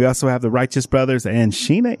 We also have the Righteous Brothers and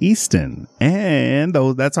Sheena Easton. And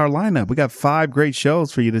that's our lineup. We got 5 great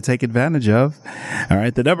shows for you to take advantage of. All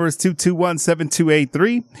right. The number is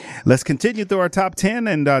 221-7283. Let's continue through our top 10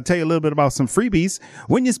 and tell you a little bit about some freebies.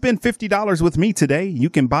 When you spend $50 with me today, you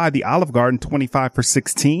can buy the Olive Garden 25 for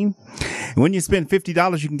 $16. And when you spend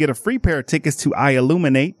 $50, you can get a free pair of tickets to I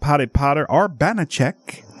Illuminate, Potted Potter, or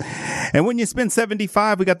Banachek. And when you spend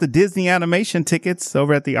 $75, we got the Disney animation tickets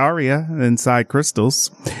over at the Aria inside Crystals.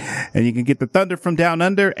 And you can get the Thunder from Down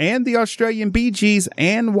Under and the Australian Bee Gees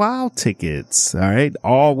and Wild tickets. All right.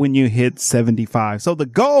 All when you hit 75. So the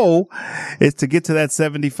goal is to get to that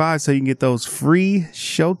 75 so you can get those free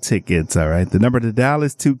show tickets. All right. The number to dial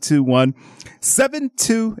is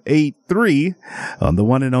 221-7283 on the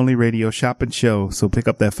one and only Radio Shopping Show. So pick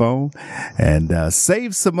up that phone and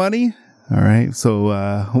save some money. All right. So,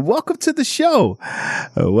 welcome to the show.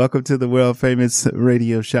 Welcome to the world famous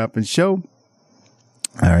Radio Shopping Show.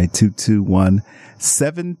 All right.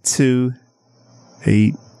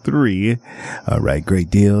 221-7283. All right. Great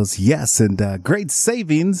deals. Yes. And, great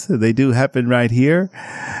savings. They do happen right here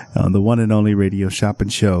on the one and only Radio Shopping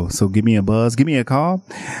Show. So give me a buzz. Give me a call.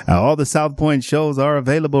 All the South Point shows are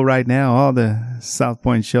available right now. All the South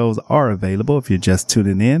Point shows are available if you're just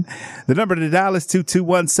tuning in. The number to dial is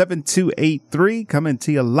 221-7283. Coming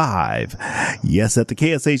to you live. Yes, at the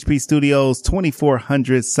KSHP Studios,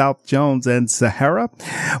 2400 South Jones and Sahara.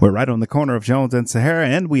 We're right on the corner of Jones and Sahara,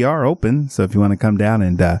 and we are open. So if you want to come down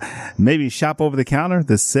and maybe shop over the counter,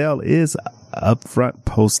 the sale is up front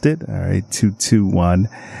posted. All right,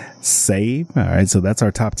 221-SAVE. All right, so that's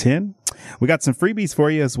our top 10. We got some freebies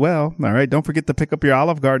for you as well. All right, don't forget to pick up your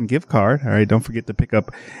Olive Garden gift card. All right, don't forget to pick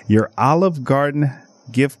up your Olive Garden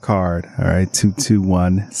gift card. All right,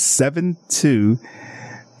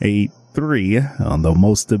 221-7283 on the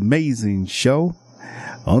most amazing show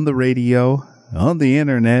on the radio, on the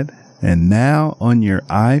internet, and now on your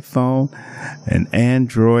iPhone and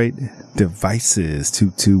Android devices.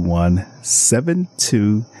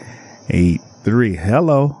 221-7283.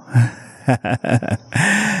 Hello.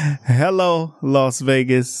 Hello, Las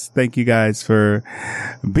Vegas. Thank you guys for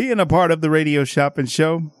being a part of the Radio Shopping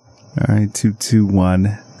Show. All right,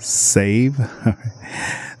 221-SAVE. All right.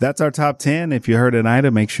 That's our top 10. If you heard an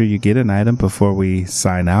item, make sure you get an item before we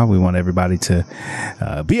sign out. We want everybody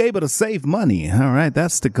to be able to save money. All right,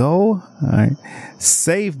 that's the goal. All right,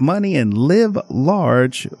 save money and live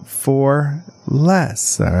large for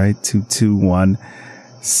less. All right,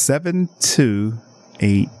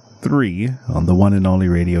 221-7283. on the one and only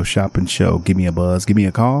Radio Shopping Show. Give me a buzz. Give me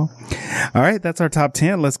a call. All right, that's our top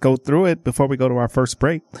 10. Let's go through it before we go to our first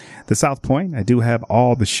break. The South Point. I do have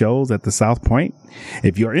all the shows at the South Point.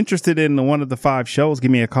 If you're interested in one of the 5 shows,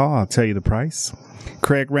 give me a call. I'll tell you the price.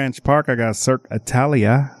 Craig Ranch Park, I got Cirque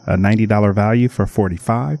Italia, a $90 value for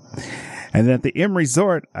 $45. And then at the M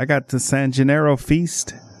Resort, I got the San Gennaro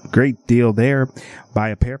Feast. Great deal there. Buy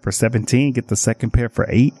a pair for $17, get the second pair for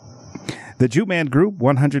 $8. The Jew-Man Group,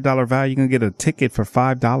 $100 value. You can get a ticket for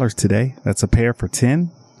 $5 today. That's a pair for $10.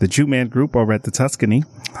 The Jew-Man Group over at the Tuscany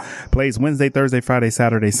plays Wednesday, Thursday, Friday,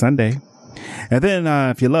 Saturday, Sunday. And then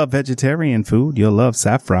if you love vegetarian food, you'll love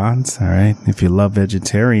Saffron's. All right. If you love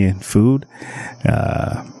vegetarian food,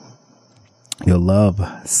 you'll love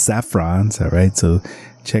Saffron's. All right. So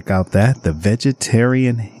check out that. The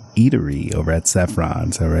Vegetarian Eatery over at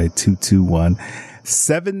Saffron's. All right.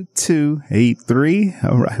 221-7283.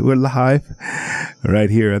 All right. We're live right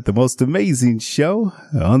here at the most amazing show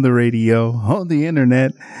on the radio, on the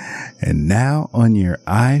internet, and now on your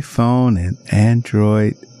iPhone and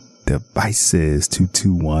Android devices.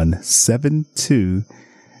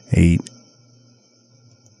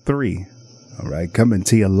 221-7283. All right. Coming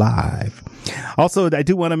to you live. Also, I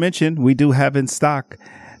do want to mention we do have in stock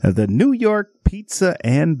the New York Pizza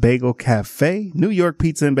and Bagel Cafe. New York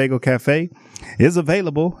Pizza and Bagel Cafe is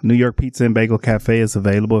available. New York Pizza and Bagel Cafe is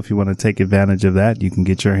available. If you want to take advantage of that, you can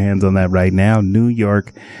get your hands on that right now. New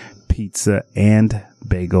York Pizza and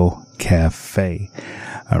Bagel Cafe.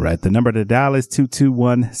 All right. The number to dial is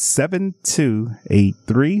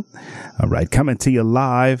 221-7283. All right. Coming to you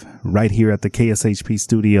live right here at the KSHP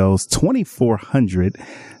Studios, 2400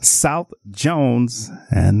 South Jones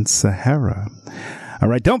and Sahara. All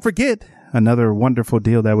right. Don't forget another wonderful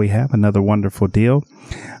deal that we have. Another wonderful deal.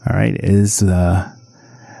 All right. Is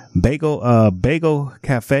Bagel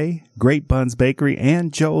Cafe, Great Buns Bakery,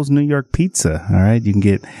 and Joe's New York Pizza. All right. You can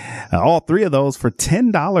get all 3 of those for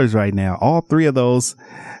 $10 right now. All 3 of those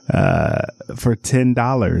for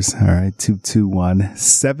 $10. All right.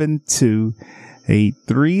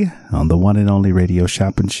 221-7283 on the one and only Radio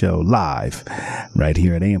Shopping Show live right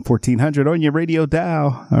here at AM 1400 on your radio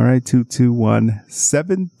dial. All right.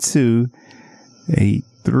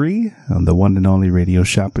 221-7283 on the one and only Radio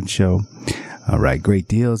Shopping Show. All right. Great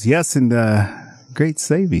deals. Yes. And great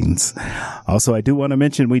savings. Also, I do want to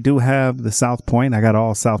mention we do have the South Point. I got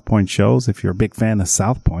all South Point shows. If you're a big fan of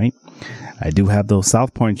South Point, I do have those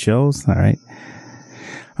South Point shows. All right.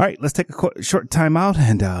 All right. Let's take a short time out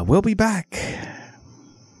and we'll be back.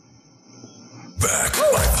 Back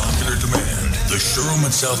by popular demand, the showroom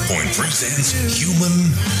at South Point presents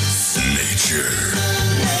Human Nature.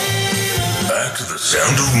 Back to the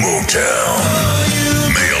sound of Motown.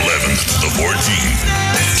 May 11th to the 14th.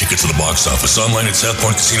 Tickets to the box office online at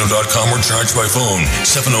southpointcasino.com or charged by phone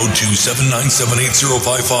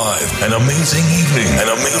 702-797-8055. An amazing evening. An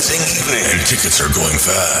amazing evening. And tickets are going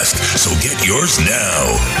fast, so get yours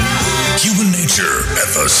now. Human Nature at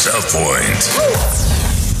the South Point.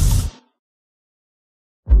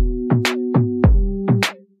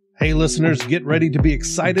 Hey listeners, get ready to be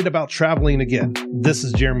excited about traveling again. This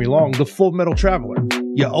is Jeremy Long, the Full Metal Traveler.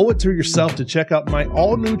 You owe it to yourself to check out my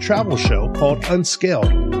all-new travel show called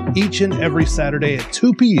Unscaled, each and every Saturday at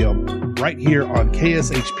 2 p.m. right here on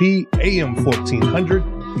KSHP AM 1400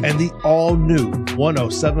 and the all-new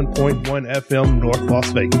 107.1 FM North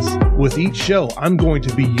Las Vegas. With each show, I'm going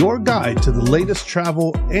to be your guide to the latest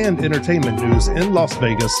travel and entertainment news in Las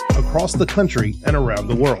Vegas, across the country, and around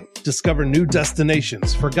the world. Discover new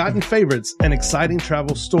destinations, forgotten favorites, and exciting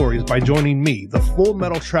travel stories by joining me, the Full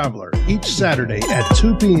Metal Traveler, each Saturday at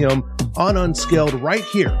 2 p.m. on Unscaled right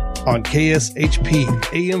here on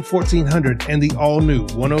KSHP AM 1400 and the all-new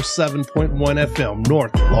 107.1 FM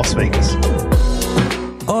North Las Vegas.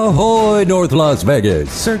 Ahoy, North Las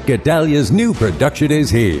Vegas! Cirque Italia's new production is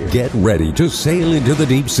here. Get ready to sail into the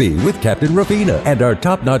deep sea with Captain Rafina and our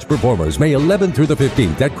top-notch performers May 11th through the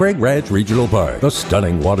 15th at Craig Ranch Regional Park. The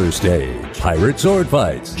stunning water stage, pirate sword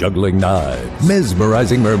fights, juggling knives,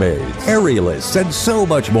 mesmerizing mermaids, aerialists, and so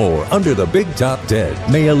much more under the big top tent.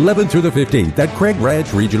 May 11th through the 15th at Craig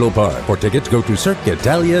Ranch Regional Park. For tickets, go to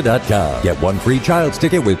CirqueItalia.com. Get one free child's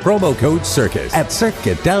ticket with promo code CIRCUS at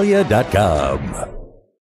CirqueItalia.com.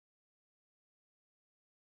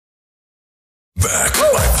 Back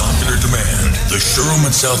by popular demand, the showroom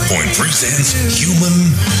at South Point presents Human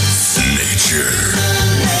Nature.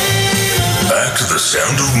 Back to the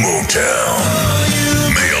sound of Motown.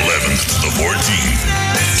 May 11th to the 14th.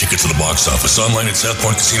 Tickets to the box box office online at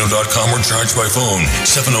southpointcasino.com or charged by phone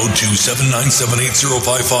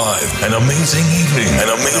 702-797-8055. An amazing evening.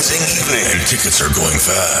 And tickets are going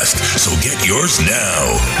fast, so get yours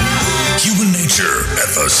now. Human Nature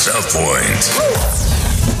at the South Point.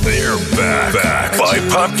 They're back by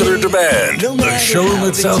popular demand. The showroom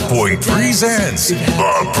at South Point presents the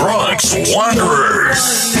Bronx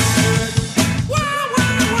Wanderers.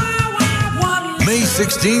 May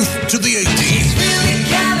 16th to the 18th.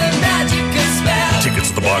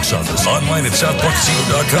 Tickets at the box office, online at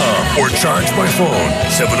southpointcasino.com or charged by phone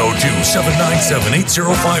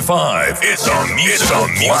 702-797-8055. It's a musical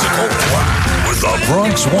clap with the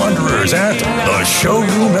Bronx Wanderers at the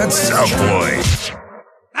showroom at South Point.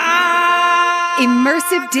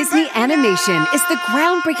 Immersive Disney animation is the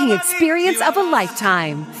groundbreaking experience of a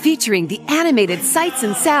lifetime, featuring the animated sights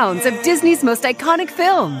and sounds of Disney's most iconic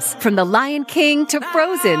films, from The Lion King to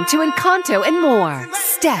Frozen to Encanto and more.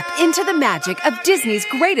 Step into the magic of Disney's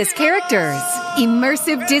greatest characters.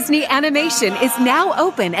 Immersive Disney animation is now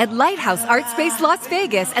open at Lighthouse Art Space Las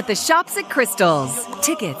Vegas at the Shops at Crystals.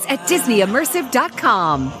 Tickets at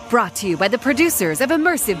DisneyImmersive.com. Brought to you by the producers of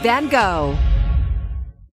Immersive Van Gogh.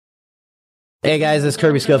 Hey guys, it's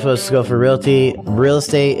Kirby Schofield, Schofield Realty. Real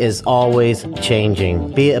estate is always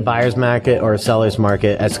changing. Be it a buyer's market or a seller's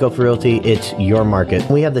market, at Schofield Realty, it's your market.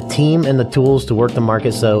 We have the team and the tools to work the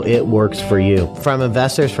market so it works for you. From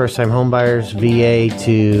investors, first-time home buyers, VA,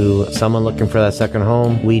 to someone looking for that second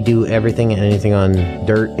home, we do everything and anything on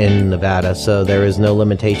dirt in Nevada. So there is no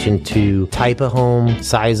limitation to type of home,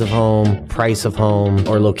 size of home, price of home,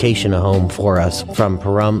 or location of home for us. From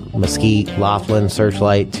Pahrump, Mesquite, Laughlin,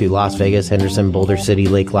 Searchlight, to Las Vegas, Henderson, Boulder City,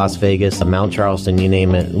 Lake Las Vegas, Mount Charleston, you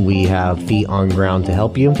name it, we have feet on ground to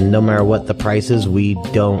help you. And no matter what the price is, we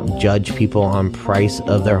don't judge people on price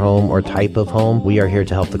of their home or type of home. We are here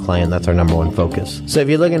to help the client. That's our number one focus. So if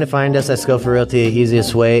you're looking to find us at Schofield Realty, the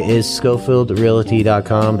easiest way is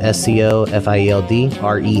SchofieldRealty.com,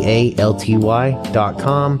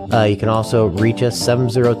 SchofieldRealty.com. You can also reach us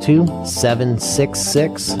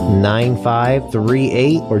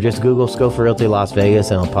 702-766-9538 or just Google Schofield Realty Las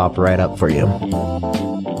Vegas and it'll pop right up for you.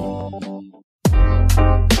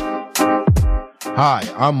 Hi,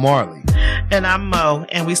 I'm Marley. And I'm Mo,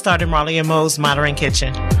 and we started Marley and Mo's Modern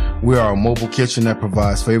Kitchen. We are a mobile kitchen that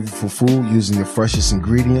provides flavorful food using the freshest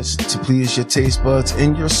ingredients to please your taste buds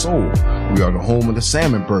and your soul. We are the home of the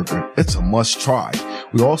salmon burger. It's a must try.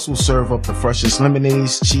 We also serve up the freshest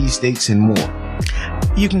lemonades, cheesesteaks, and more.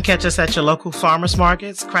 You can catch us at your local farmers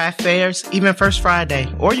markets, craft fairs, even First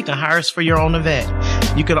Friday, or you can hire us for your own event.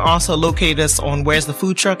 You can also locate us on Where's the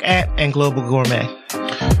Food Truck At and Global Gourmet.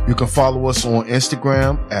 You can follow us on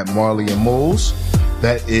Instagram at Marley and Mo's.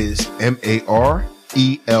 That is MarelyMoes,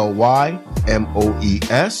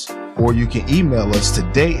 or you can email us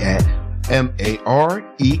today at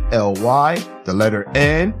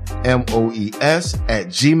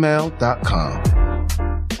MarelyNMoes@gmail.com.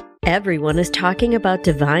 Everyone is talking about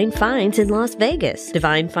Divine Finds in Las Vegas.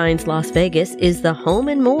 Divine Finds Las Vegas is the Home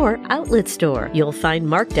and More outlet store. You'll find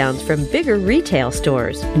markdowns from bigger retail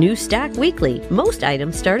stores. New stack weekly. Most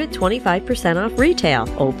items start at 25% off retail.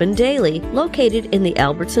 Open daily. Located in the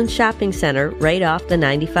Albertson Shopping Center right off the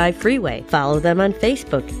 95 freeway. Follow them on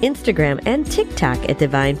Facebook, Instagram, and TikTok at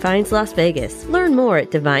Divine Finds Las Vegas. Learn more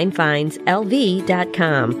at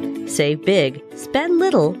DivineFindsLV.com. Save big, spend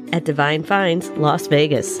little at Divine Finds Las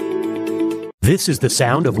Vegas. This is the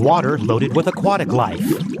sound of water loaded with aquatic life.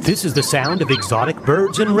 This is the sound of exotic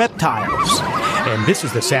birds and reptiles. And this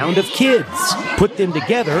is the sound of kids. Put them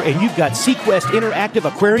together and you've got SeaQuest Interactive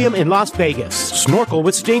Aquarium in Las Vegas. Snorkel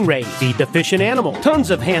with stingrays, feed the fish and animal,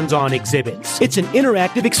 tons of hands-on exhibits. It's an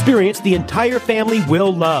interactive experience the entire family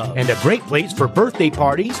will love. And a great place for birthday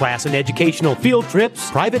parties, class and educational field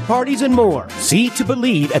trips, private parties, and more. See to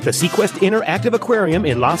believe at the SeaQuest Interactive Aquarium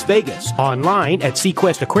in Las Vegas. Online at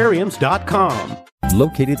SeaQuestAquariums.com.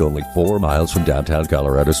 Located only 4 miles from downtown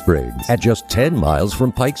Colorado Springs, at just 10 miles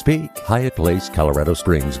from Pikes Peak, Hyatt Place Colorado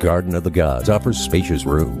Springs Garden of the Gods offers spacious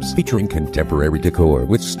rooms featuring contemporary decor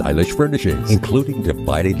with stylish furnishings, including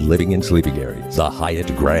divided living and sleeping areas, a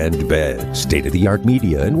Hyatt Grand Bed, state-of-the-art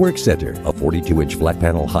media and work center, a 42-inch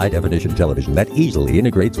flat-panel high-definition television that easily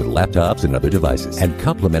integrates with laptops and other devices, and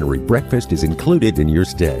complimentary breakfast is included in your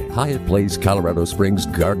stay. Hyatt Place Colorado Springs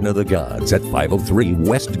Garden of the Gods at 503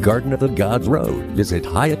 West Garden of the Gods Road. Visit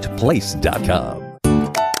HyattPlace.com.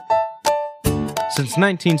 Since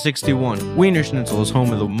 1961, Wiener Schnitzel is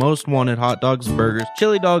home of the most wanted hot dogs, burgers,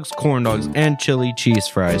 chili dogs, corn dogs, and chili cheese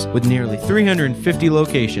fries. With nearly 350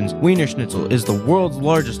 locations, Wiener Schnitzel is the world's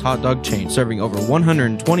largest hot dog chain, serving over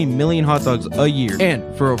 120 million hot dogs a year. And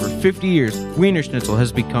for over 50 years, Wiener Schnitzel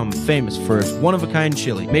has become famous for its one-of-a-kind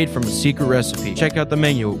chili made from a secret recipe. Check out the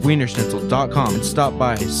menu at wienerschnitzel.com and stop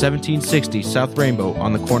by 1760 South Rainbow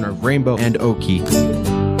on the corner of Rainbow and Oakey.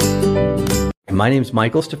 My name is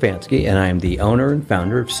Michael Stefanski, and I am the owner and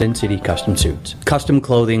founder of Sin City Custom Suits, custom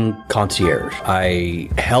clothing concierge. I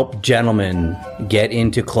help gentlemen get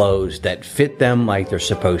into clothes that fit them like they're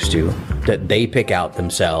supposed to, that they pick out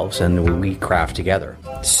themselves, and we craft together.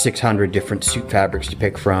 600 different suit fabrics to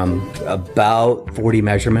pick from, about 40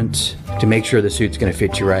 measurements to make sure the suit's going to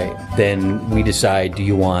fit you right. Then we decide, do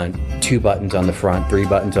you want 2 buttons on the front, 3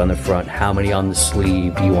 buttons on the front, how many on the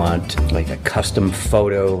sleeve? Do you want like a custom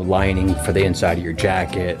photo lining for the inside of your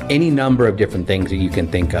jacket? Any number of different things that you can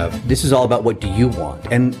think of. This is all about what do you want.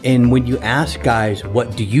 And when you ask guys,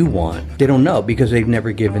 what do you want? They don't know because they've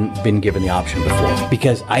never been given the option before.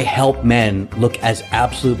 Because I help men look as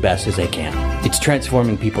absolute best as they can. It's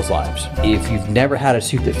transforming people's lives. If you've never had a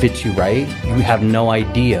suit that fits you right, you have no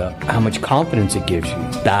idea how much confidence it gives you.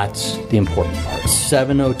 That's the important part.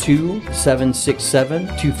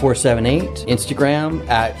 702-767-2478. Instagram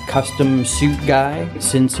at Custom Suit Guy,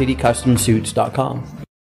 SinCityCustomSuits.com.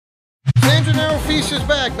 San Gennaro Feast is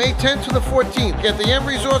back May 10th to the 14th at the M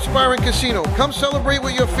Resort Bar and Casino. Come celebrate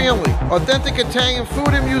with your family. Authentic Italian food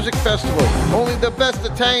and music festival. Only the best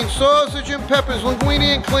Italian sausage and peppers, linguine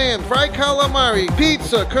and clams, fried calamari,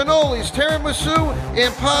 pizza, cannolis, tiramisu,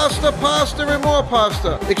 and pasta, and more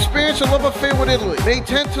pasta. Experience a love affair with Italy. May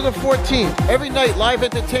 10th to the 14th. Every night, live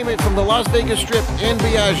entertainment from the Las Vegas Strip and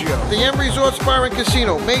Biagio. The M Resort Bar and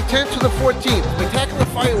Casino, May 10th to the 14th. Spectacular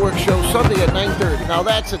fireworks show Sunday at 9:30. Now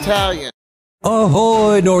that's Italian.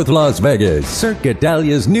 Ahoy, North Las Vegas! Cirque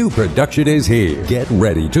Italia's new production is here. Get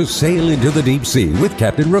ready to sail into the deep sea with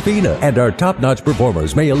Captain Rafina and our top-notch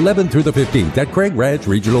performers May 11th through the 15th at Craig Ranch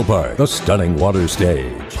Regional Park. The stunning water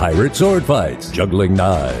stage, pirate sword fights, juggling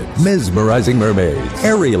knives, mesmerizing mermaids,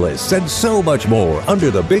 aerialists, and so much more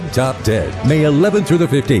under the big top tent. May 11th through the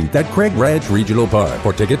 15th at Craig Ranch Regional Park.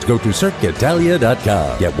 For tickets, go to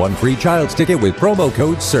CirqueItalia.com. Get one free child's ticket with promo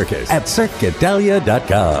code CIRCUS at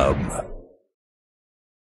CirqueItalia.com.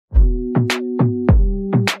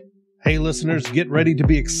 Hey listeners, get ready to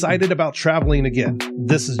be excited about traveling again.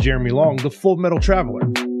 This is Jeremy Long, the Full Metal Traveler.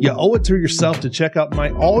 You owe it to yourself to check out my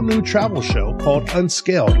all-new travel show called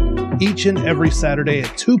Unscaled, each and every Saturday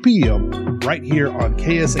at 2 p.m. right here on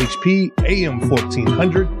KSHP AM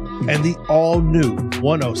 1400 and the all-new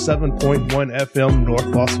 107.1 FM North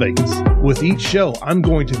Las Vegas. With each show, I'm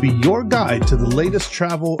going to be your guide to the latest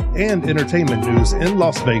travel and entertainment news in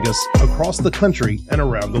Las Vegas, across the country, and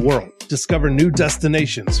around the world. Discover new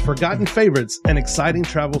destinations, forgotten favorites, and exciting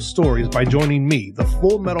travel stories by joining me, the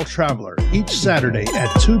Full Metal Traveler, each Saturday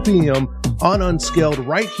at 2 p.m. on Unscaled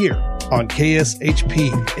right here on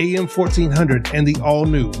KSHP AM 1400 and the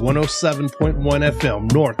all-new 107.1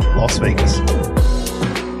 FM North Las Vegas.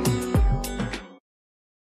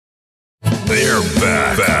 They're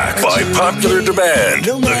back by popular demand.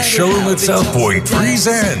 The showroom at South Point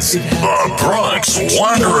presents the Bronx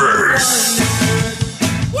Wanderers.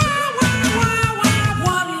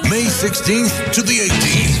 May 16th to the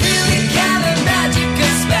 18th.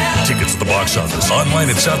 Tickets at the box office, online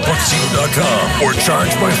at southpointcasino.com or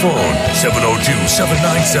charged by phone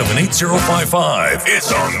 702-797-8055.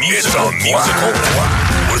 It's a musical clash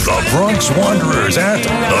with the Bronx Wanderers at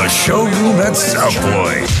the showroom at South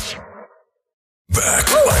Point. Back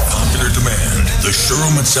by popular demand, the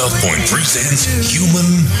showroom at South Point presents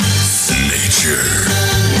Human Nature.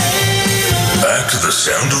 Back to the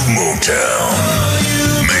sound of Motown.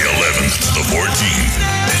 May 11th to the 14th.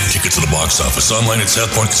 Tickets to the box office, online at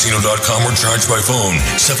southpointcasino.com or charged by phone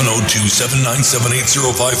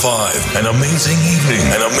 702-797-8055. An amazing evening.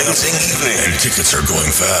 And tickets are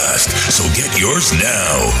going fast, so get yours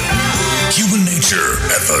now. Human Nature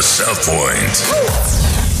at the South Point.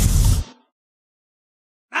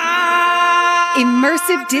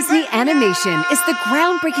 Immersive Disney animation is the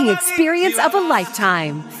groundbreaking experience of a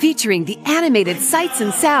lifetime, featuring the animated sights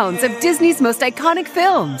and sounds of Disney's most iconic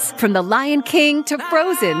films, from The Lion King to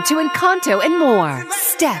Frozen to Encanto and more.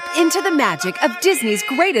 Step into the magic of Disney's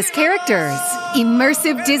greatest characters.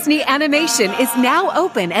 Immersive Disney animation is now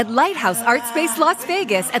open at Lighthouse Art Space Las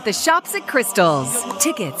Vegas at the Shops at Crystals.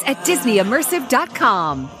 Tickets at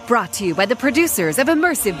DisneyImmersive.com. Brought to you by the producers of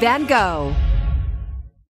Immersive Van Gogh.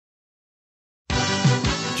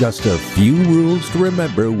 Just a few rules to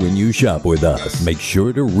remember when you shop with us. Make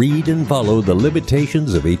sure to read and follow the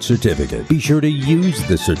limitations of each certificate. Be sure to use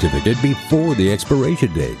the certificate before the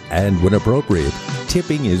expiration date. And when appropriate,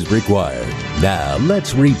 tipping is required. Now,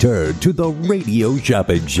 let's return to the Radio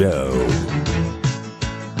Shopping Show.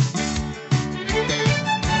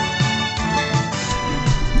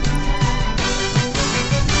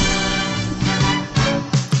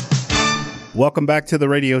 Welcome back to the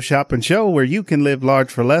Radio Shopping Show, where you can live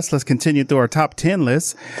large for less. Let's continue through our top 10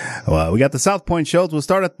 list. We got the South Point shows. We'll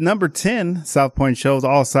start at number 10. South Point shows,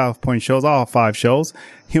 all 5 shows.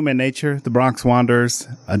 Human Nature, The Bronx Wanderers,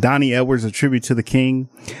 Donnie Edwards, A Tribute to the King.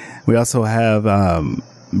 We also have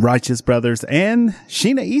Righteous Brothers and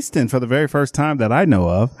Sheena Easton for the very first time that I know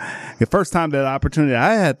of. The first time that opportunity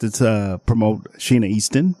I had to promote Sheena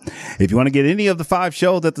Easton. If you want to get any of the 5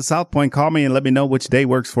 shows at the South Point, call me and let me know which day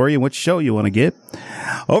works for you and which show you want to get.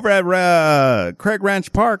 Over at Craig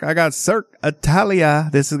Ranch Park, I got Cirque Italia.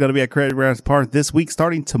 This is going to be at Craig Ranch Park this week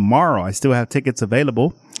starting tomorrow. I still have tickets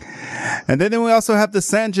available. And then we also have the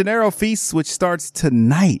San Gennaro Feast, which starts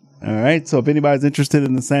tonight. All right. So if anybody's interested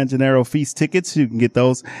in the San Gennaro Feast tickets, you can get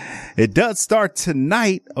those. It does start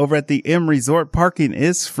tonight over at the M Resort. Parking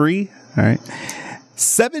is free. All right.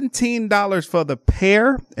 $17 for the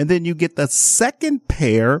pair. And then you get the second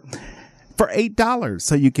pair for $8.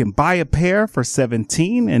 So you can buy a pair for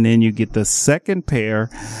 $17 and then you get the second pair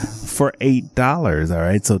for $8. All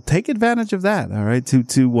right. So take advantage of that. All right.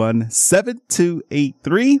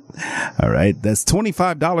 221-7283. All right. That's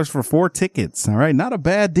 $25 for 4 tickets. All right. Not a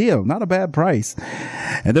bad deal. Not a bad price.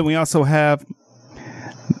 And then we also have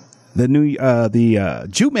the new,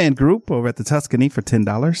 Jew Man Group over at the Tuscany for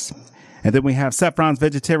 $10. And then we have Saffron's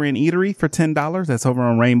Vegetarian Eatery for $10. That's over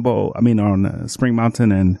on Spring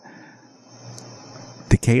Mountain and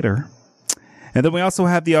Decatur. And then we also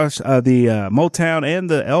have the Motown and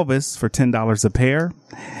the Elvis for $10 a pair.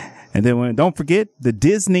 And then don't forget the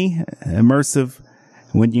Disney immersive.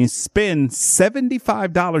 When you spend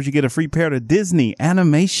 $75, you get a free pair of Disney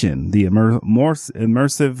animation, the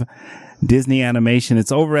immersive Disney animation.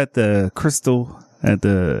 It's over at the Crystal at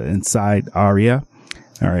the inside Aria.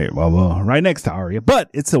 All right. Well, right next to Aria, but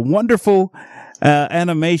it's a wonderful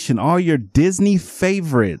animation. All your Disney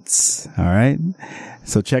favorites. All right.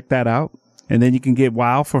 So check that out. And then you can get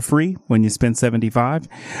WoW for free when you spend $75.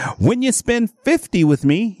 When you spend $50 with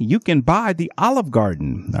me, you can buy the Olive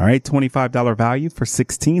Garden. All right. $25 value for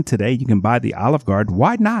 $16 today. You can buy the Olive Garden.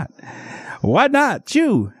 Why not? Why not?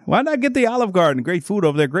 Why not get the Olive Garden? Great food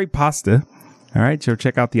over there. Great pasta. All right. So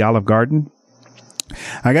check out the Olive Garden.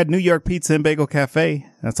 I got New York Pizza and Bagel Cafe.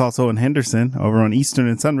 That's also in Henderson over on Eastern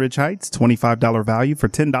and Sunridge Heights. $25 value for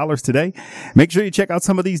 $10 today. Make sure you check out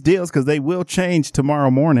some of these deals because they will change tomorrow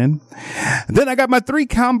morning. Then I got my 3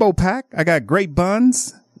 combo pack. I got Great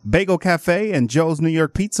Buns, Bagel Cafe, and Joe's New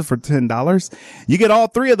York Pizza for $10. You get all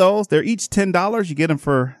 3 of those. They're each $10. You get them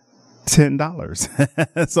for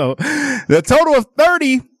 $10. So the total of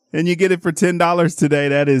 $30. And you get it for $10 today.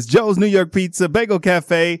 That is Joe's New York Pizza, Bagel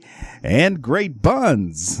Cafe, and Great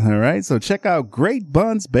Buns. All right. So check out Great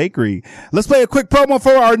Buns Bakery. Let's play a quick promo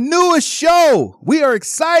for our newest show. We are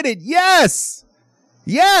excited. Yes.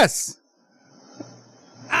 Yes.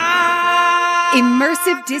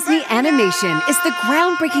 Immersive Disney animation is the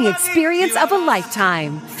groundbreaking experience of a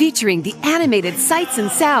lifetime, featuring the animated sights and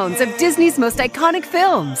sounds of Disney's most iconic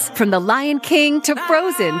films, from The Lion King to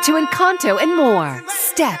Frozen to Encanto and more.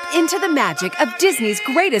 Step into the magic of Disney's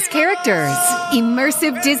greatest characters.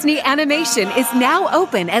 Immersive Disney animation is now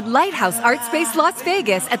open at Lighthouse Art Space Las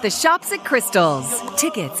Vegas at the Shops at Crystals.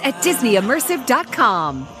 Tickets at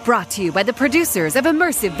DisneyImmersive.com. Brought to you by the producers of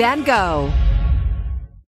Immersive Van Gogh.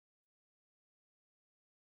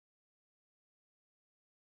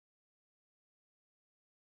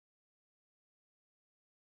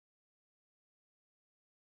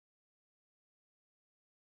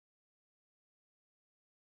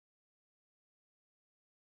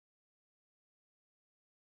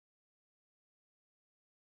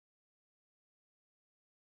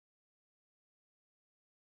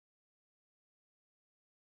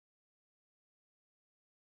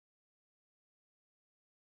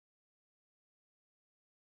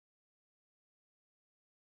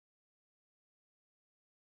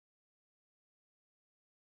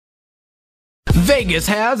 Vegas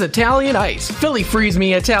has Italian Ice. Philly Freeze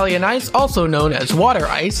Me Italian Ice, also known as water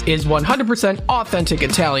ice, is 100% authentic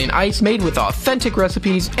Italian ice made with authentic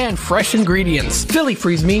recipes and fresh ingredients. Philly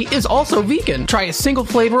Freeze Me is also vegan. Try a single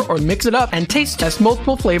flavor or mix it up and taste test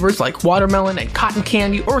multiple flavors like watermelon and cotton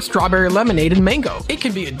candy or strawberry lemonade and mango. It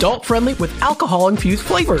can be adult friendly with alcohol-infused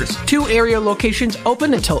flavors. 2 area locations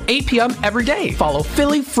open until 8 p.m. every day. Follow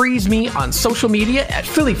Philly Freeze Me on social media at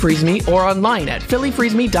Philly Freeze Me or online at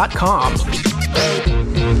phillyfreezeme.com.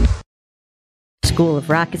 School of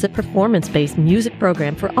Rock is a performance-based music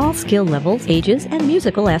program for all skill levels, ages, and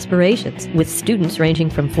musical aspirations. With students ranging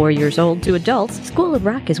from 4 years old to adults, School of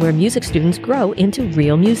Rock is where music students grow into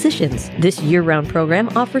real musicians. This year-round program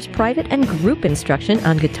offers private and group instruction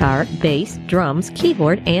on guitar, bass, drums,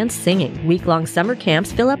 keyboard, and singing. Week-long summer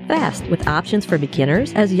camps fill up fast, with options for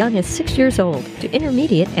beginners as young as 6 years old to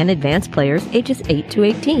intermediate and advanced players ages 8 to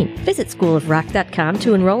 18. Visit schoolofrock.com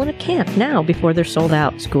to enroll in a camp now before they're sold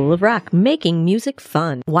out. School of Rock, making music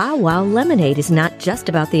fun. Wow Wow Lemonade is not just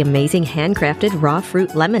about the amazing handcrafted raw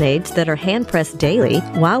fruit lemonades that are hand-pressed daily.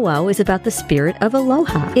 Wow Wow is about the spirit of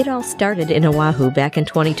aloha. It all started in Oahu back in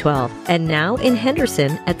 2012, and now in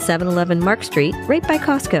Henderson at 711 Mark Street, right by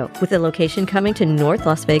Costco, with a location coming to North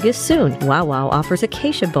Las Vegas soon. Wow Wow offers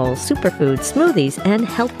acacia bowls, superfoods, smoothies, and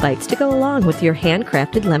health bites to go along with your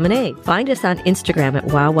handcrafted lemonade. Find us on Instagram at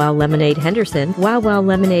Wow Wow Lemonade Henderson, Wow Wow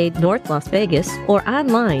Lemonade North Las Vegas, or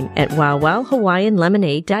online at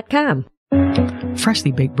wowwowhawaiianlemonade.com.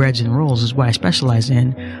 Freshly baked breads and rolls is what I specialize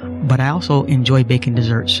in, but I also enjoy baking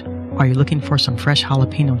desserts. Are you looking for some fresh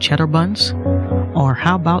jalapeno cheddar buns? Or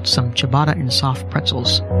how about some ciabatta and soft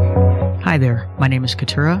pretzels? Hi there, my name is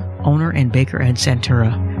Katura, owner and baker at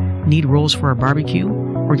Santura. Need rolls for a barbecue?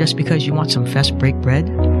 Or just because you want some fresh baked bread?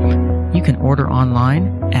 You can order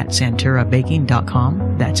online at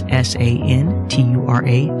santurabaking.com. That's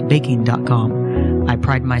SANTURA baking.com. I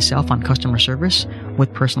pride myself on customer service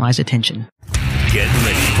with personalized attention. Get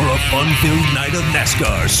ready for a fun-filled night of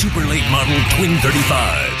NASCAR Super Late Model Twin 35,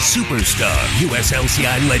 Superstar,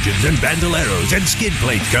 USLCI Legends and Bandoleros and skid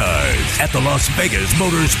plate cars at the Las Vegas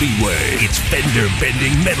Motor Speedway. It's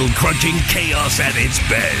fender-bending, metal-crunching chaos at its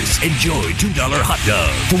best. Enjoy $2 hot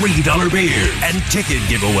dog, $3 beer, and ticket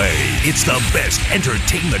giveaway. It's the best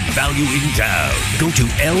entertainment value in town. Go to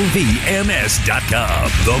LVMS.com.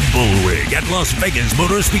 The Bull Ring at Las Vegas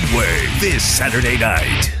Motor Speedway this Saturday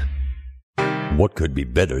night. What could be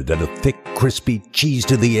better than a thick, crispy,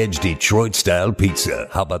 cheese-to-the-edge Detroit-style pizza?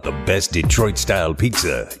 How about the best Detroit-style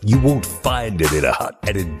pizza? You won't find it in a hut,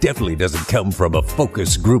 and it definitely doesn't come from a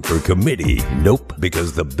focus group or committee. Nope,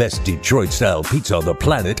 because the best Detroit-style pizza on the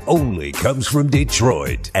planet only comes from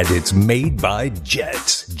Detroit, and it's made by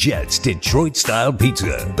Jets. Jets Detroit-style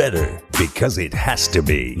pizza. Better because it has to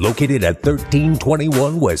be. Located at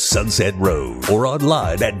 1321 West Sunset Road, or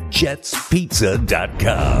online at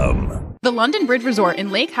jetspizza.com. The London Bridge Resort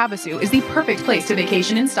in Lake Havasu is the perfect place to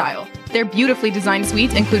vacation in style. Their beautifully designed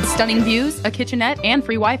suites include stunning views, a kitchenette, and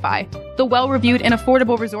free Wi-Fi. The well-reviewed and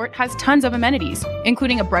affordable resort has tons of amenities,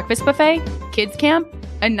 including a breakfast buffet, kids camp,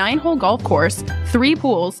 a 9-hole golf course, 3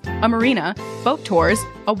 pools, a marina, boat tours,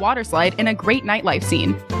 a water slide, and a great nightlife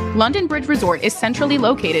scene. London Bridge Resort is centrally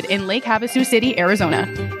located in Lake Havasu City, Arizona.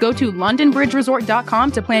 Go to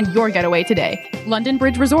londonbridgeresort.com to plan your getaway today. London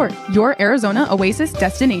Bridge Resort, your Arizona oasis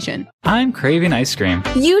destination. I'm craving ice cream.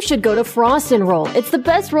 You should go to Frost & Roll. It's the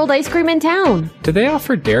best rolled ice cream in town. Do they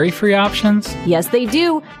offer dairy-free options? Yes, they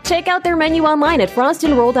do. Check out their menu online at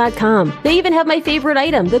frostandroll.com. They even have my favorite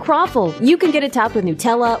item, the Croffle. You can get it topped with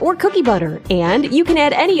Nutella or cookie butter. And you can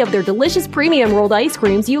add any of their delicious premium rolled ice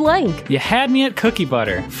creams you like. You had me at cookie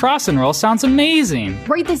butter. Frost & Roll sounds amazing.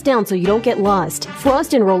 Write this down so you don't get lost.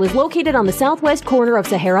 Frost & Roll is located on the southwest corner of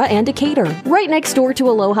Sahara and Decatur, right next door to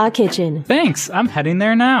Aloha Kitchen. Thanks, I'm heading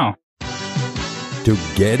there now. To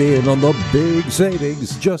get in on the big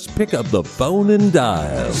savings, just pick up the phone and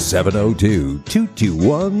dial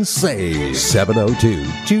 702-221-SAVE,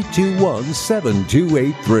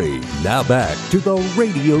 702-221-7283. Now back to the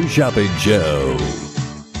Radio Shopping Show.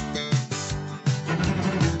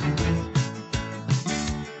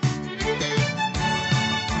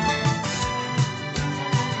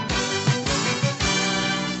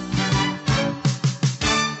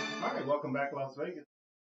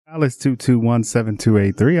 Alice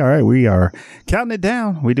 221-7283. All right, we are counting it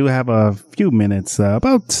down. We do have a few minutes,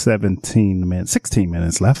 about 16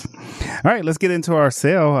 minutes left. All right, let's get into our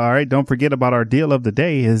sale. All right, don't forget about our deal of the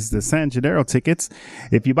day is the San Gennaro tickets.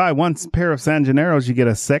 If you buy one pair of San Gennaros, you get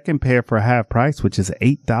a second pair for half price, which is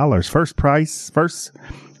 $8. First pair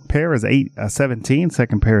is $17,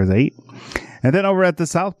 second pair is $8. And then over at the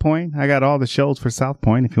South Point, I got all the shows for South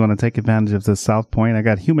Point. If you want to take advantage of the South Point, I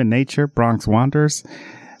got Human Nature, Bronx Wanderers.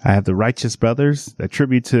 I have the Righteous Brothers, a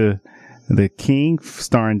tribute to the King,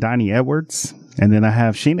 starring Donnie Edwards. And then I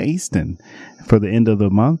have Sheena Easton for the end of the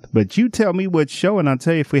month. But you tell me which show, and I'll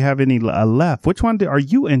tell you if we have any left. Which one are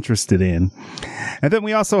you interested in? And then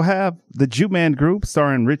we also have the Jew-Man Group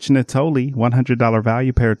starring Rich Natoli, $100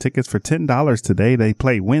 value pair of tickets for $10 today. They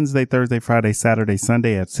play Wednesday, Thursday, Friday, Saturday,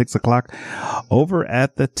 Sunday at 6 o'clock over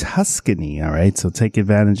at the Tuscany. All right, so take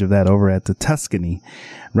advantage of that over at the Tuscany,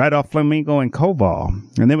 right off Flamingo and Koval.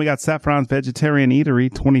 And then we got Saffron's Vegetarian Eatery,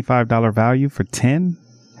 $25 value for $10.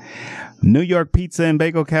 New York Pizza and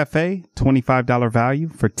Bagel Cafe, $25 value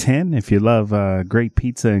for $10. If you love great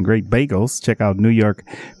pizza and great bagels, check out New York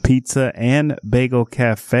Pizza and Bagel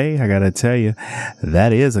Cafe. I got to tell you,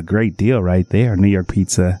 that is a great deal right there. New York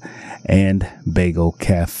Pizza and Bagel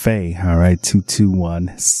Cafe. All right,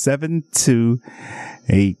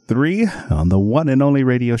 221-7283 on the one and only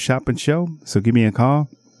Radio Shopping Show. So give me a call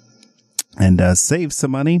and save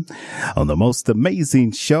some money on the most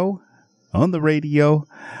amazing show on the radio,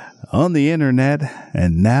 on the internet,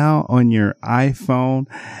 and now on your iPhone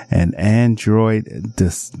and Android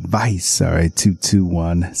device. All right,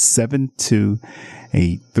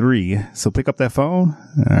 221-7283. So pick up that phone.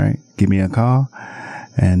 All right, give me a call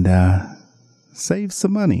and save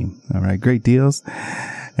some money. All right, great deals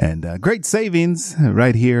and great savings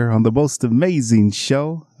right here on the most amazing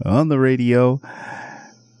show on the radio.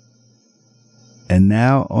 And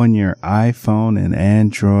now on your iPhone and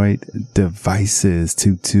Android devices,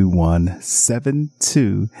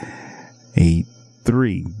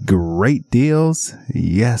 221-7283. Great deals.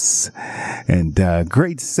 Yes. And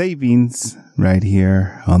great savings right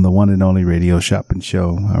here on the one and only Radio Shopping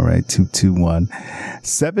Show. All right.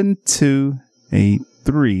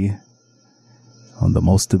 221-7283 on the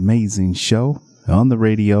most amazing show on the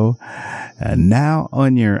radio. And now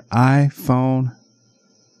on your iPhone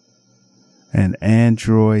an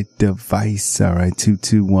Android device. All right,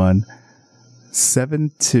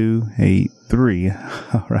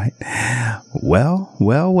 221-7283. All right. Well.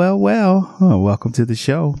 Welcome to the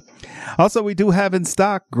show. Also, we do have in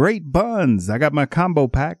stock Great Buns. I got my combo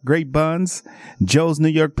pack, Great Buns, Joe's New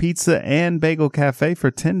York Pizza and Bagel Cafe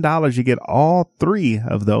for $10. You get all three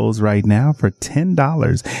of those right now for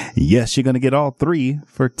 $10. Yes, you're going to get all three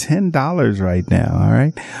for $10 right now. All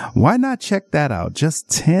right. Why not check that out? Just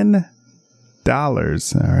 $10. All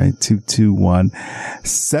right,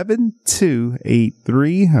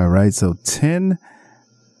 221-7283. All right, so $10.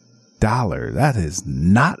 That is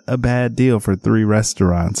not a bad deal for three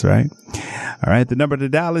restaurants, right? All right, the number to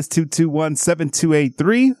dial is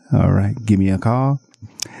 221-7283. All right, give me a call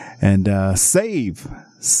and save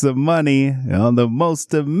some money on the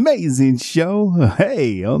most amazing show.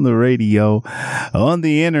 Hey, on the radio, on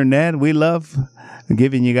the internet. We love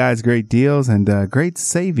giving you guys great deals and great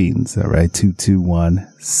savings. All right,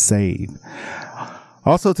 221-SAVE.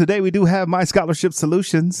 Also, today we do have My Scholarship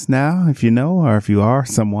Solutions. Now, if you know, or if you are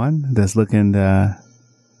someone that's looking to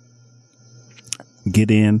get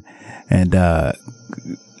in and go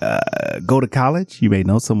to college, you may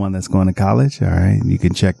know someone that's going to college. All right, you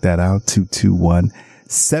can check that out,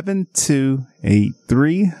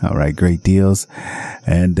 221-7283. All right, great deals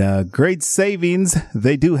and great savings.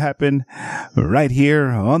 They do happen right here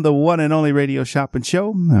on the one and only Radio Shopping Show.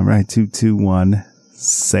 All right,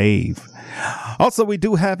 221-SAVE. Also, we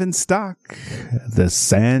do have in stock the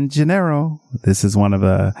San Gennaro. This is one of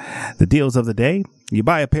the deals of the day. You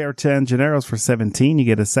buy a pair of San Gennaros for $17, you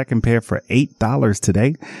get a second pair for $8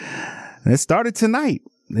 today. And it started tonight.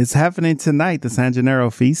 It's happening tonight. The San Gennaro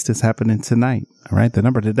Feast is happening tonight. All right. The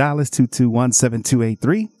number to dial is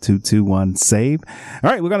 221-7283, 221-SAVE. All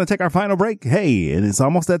right. We're going to take our final break. Hey, and it's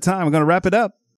almost that time. We're going to wrap it up.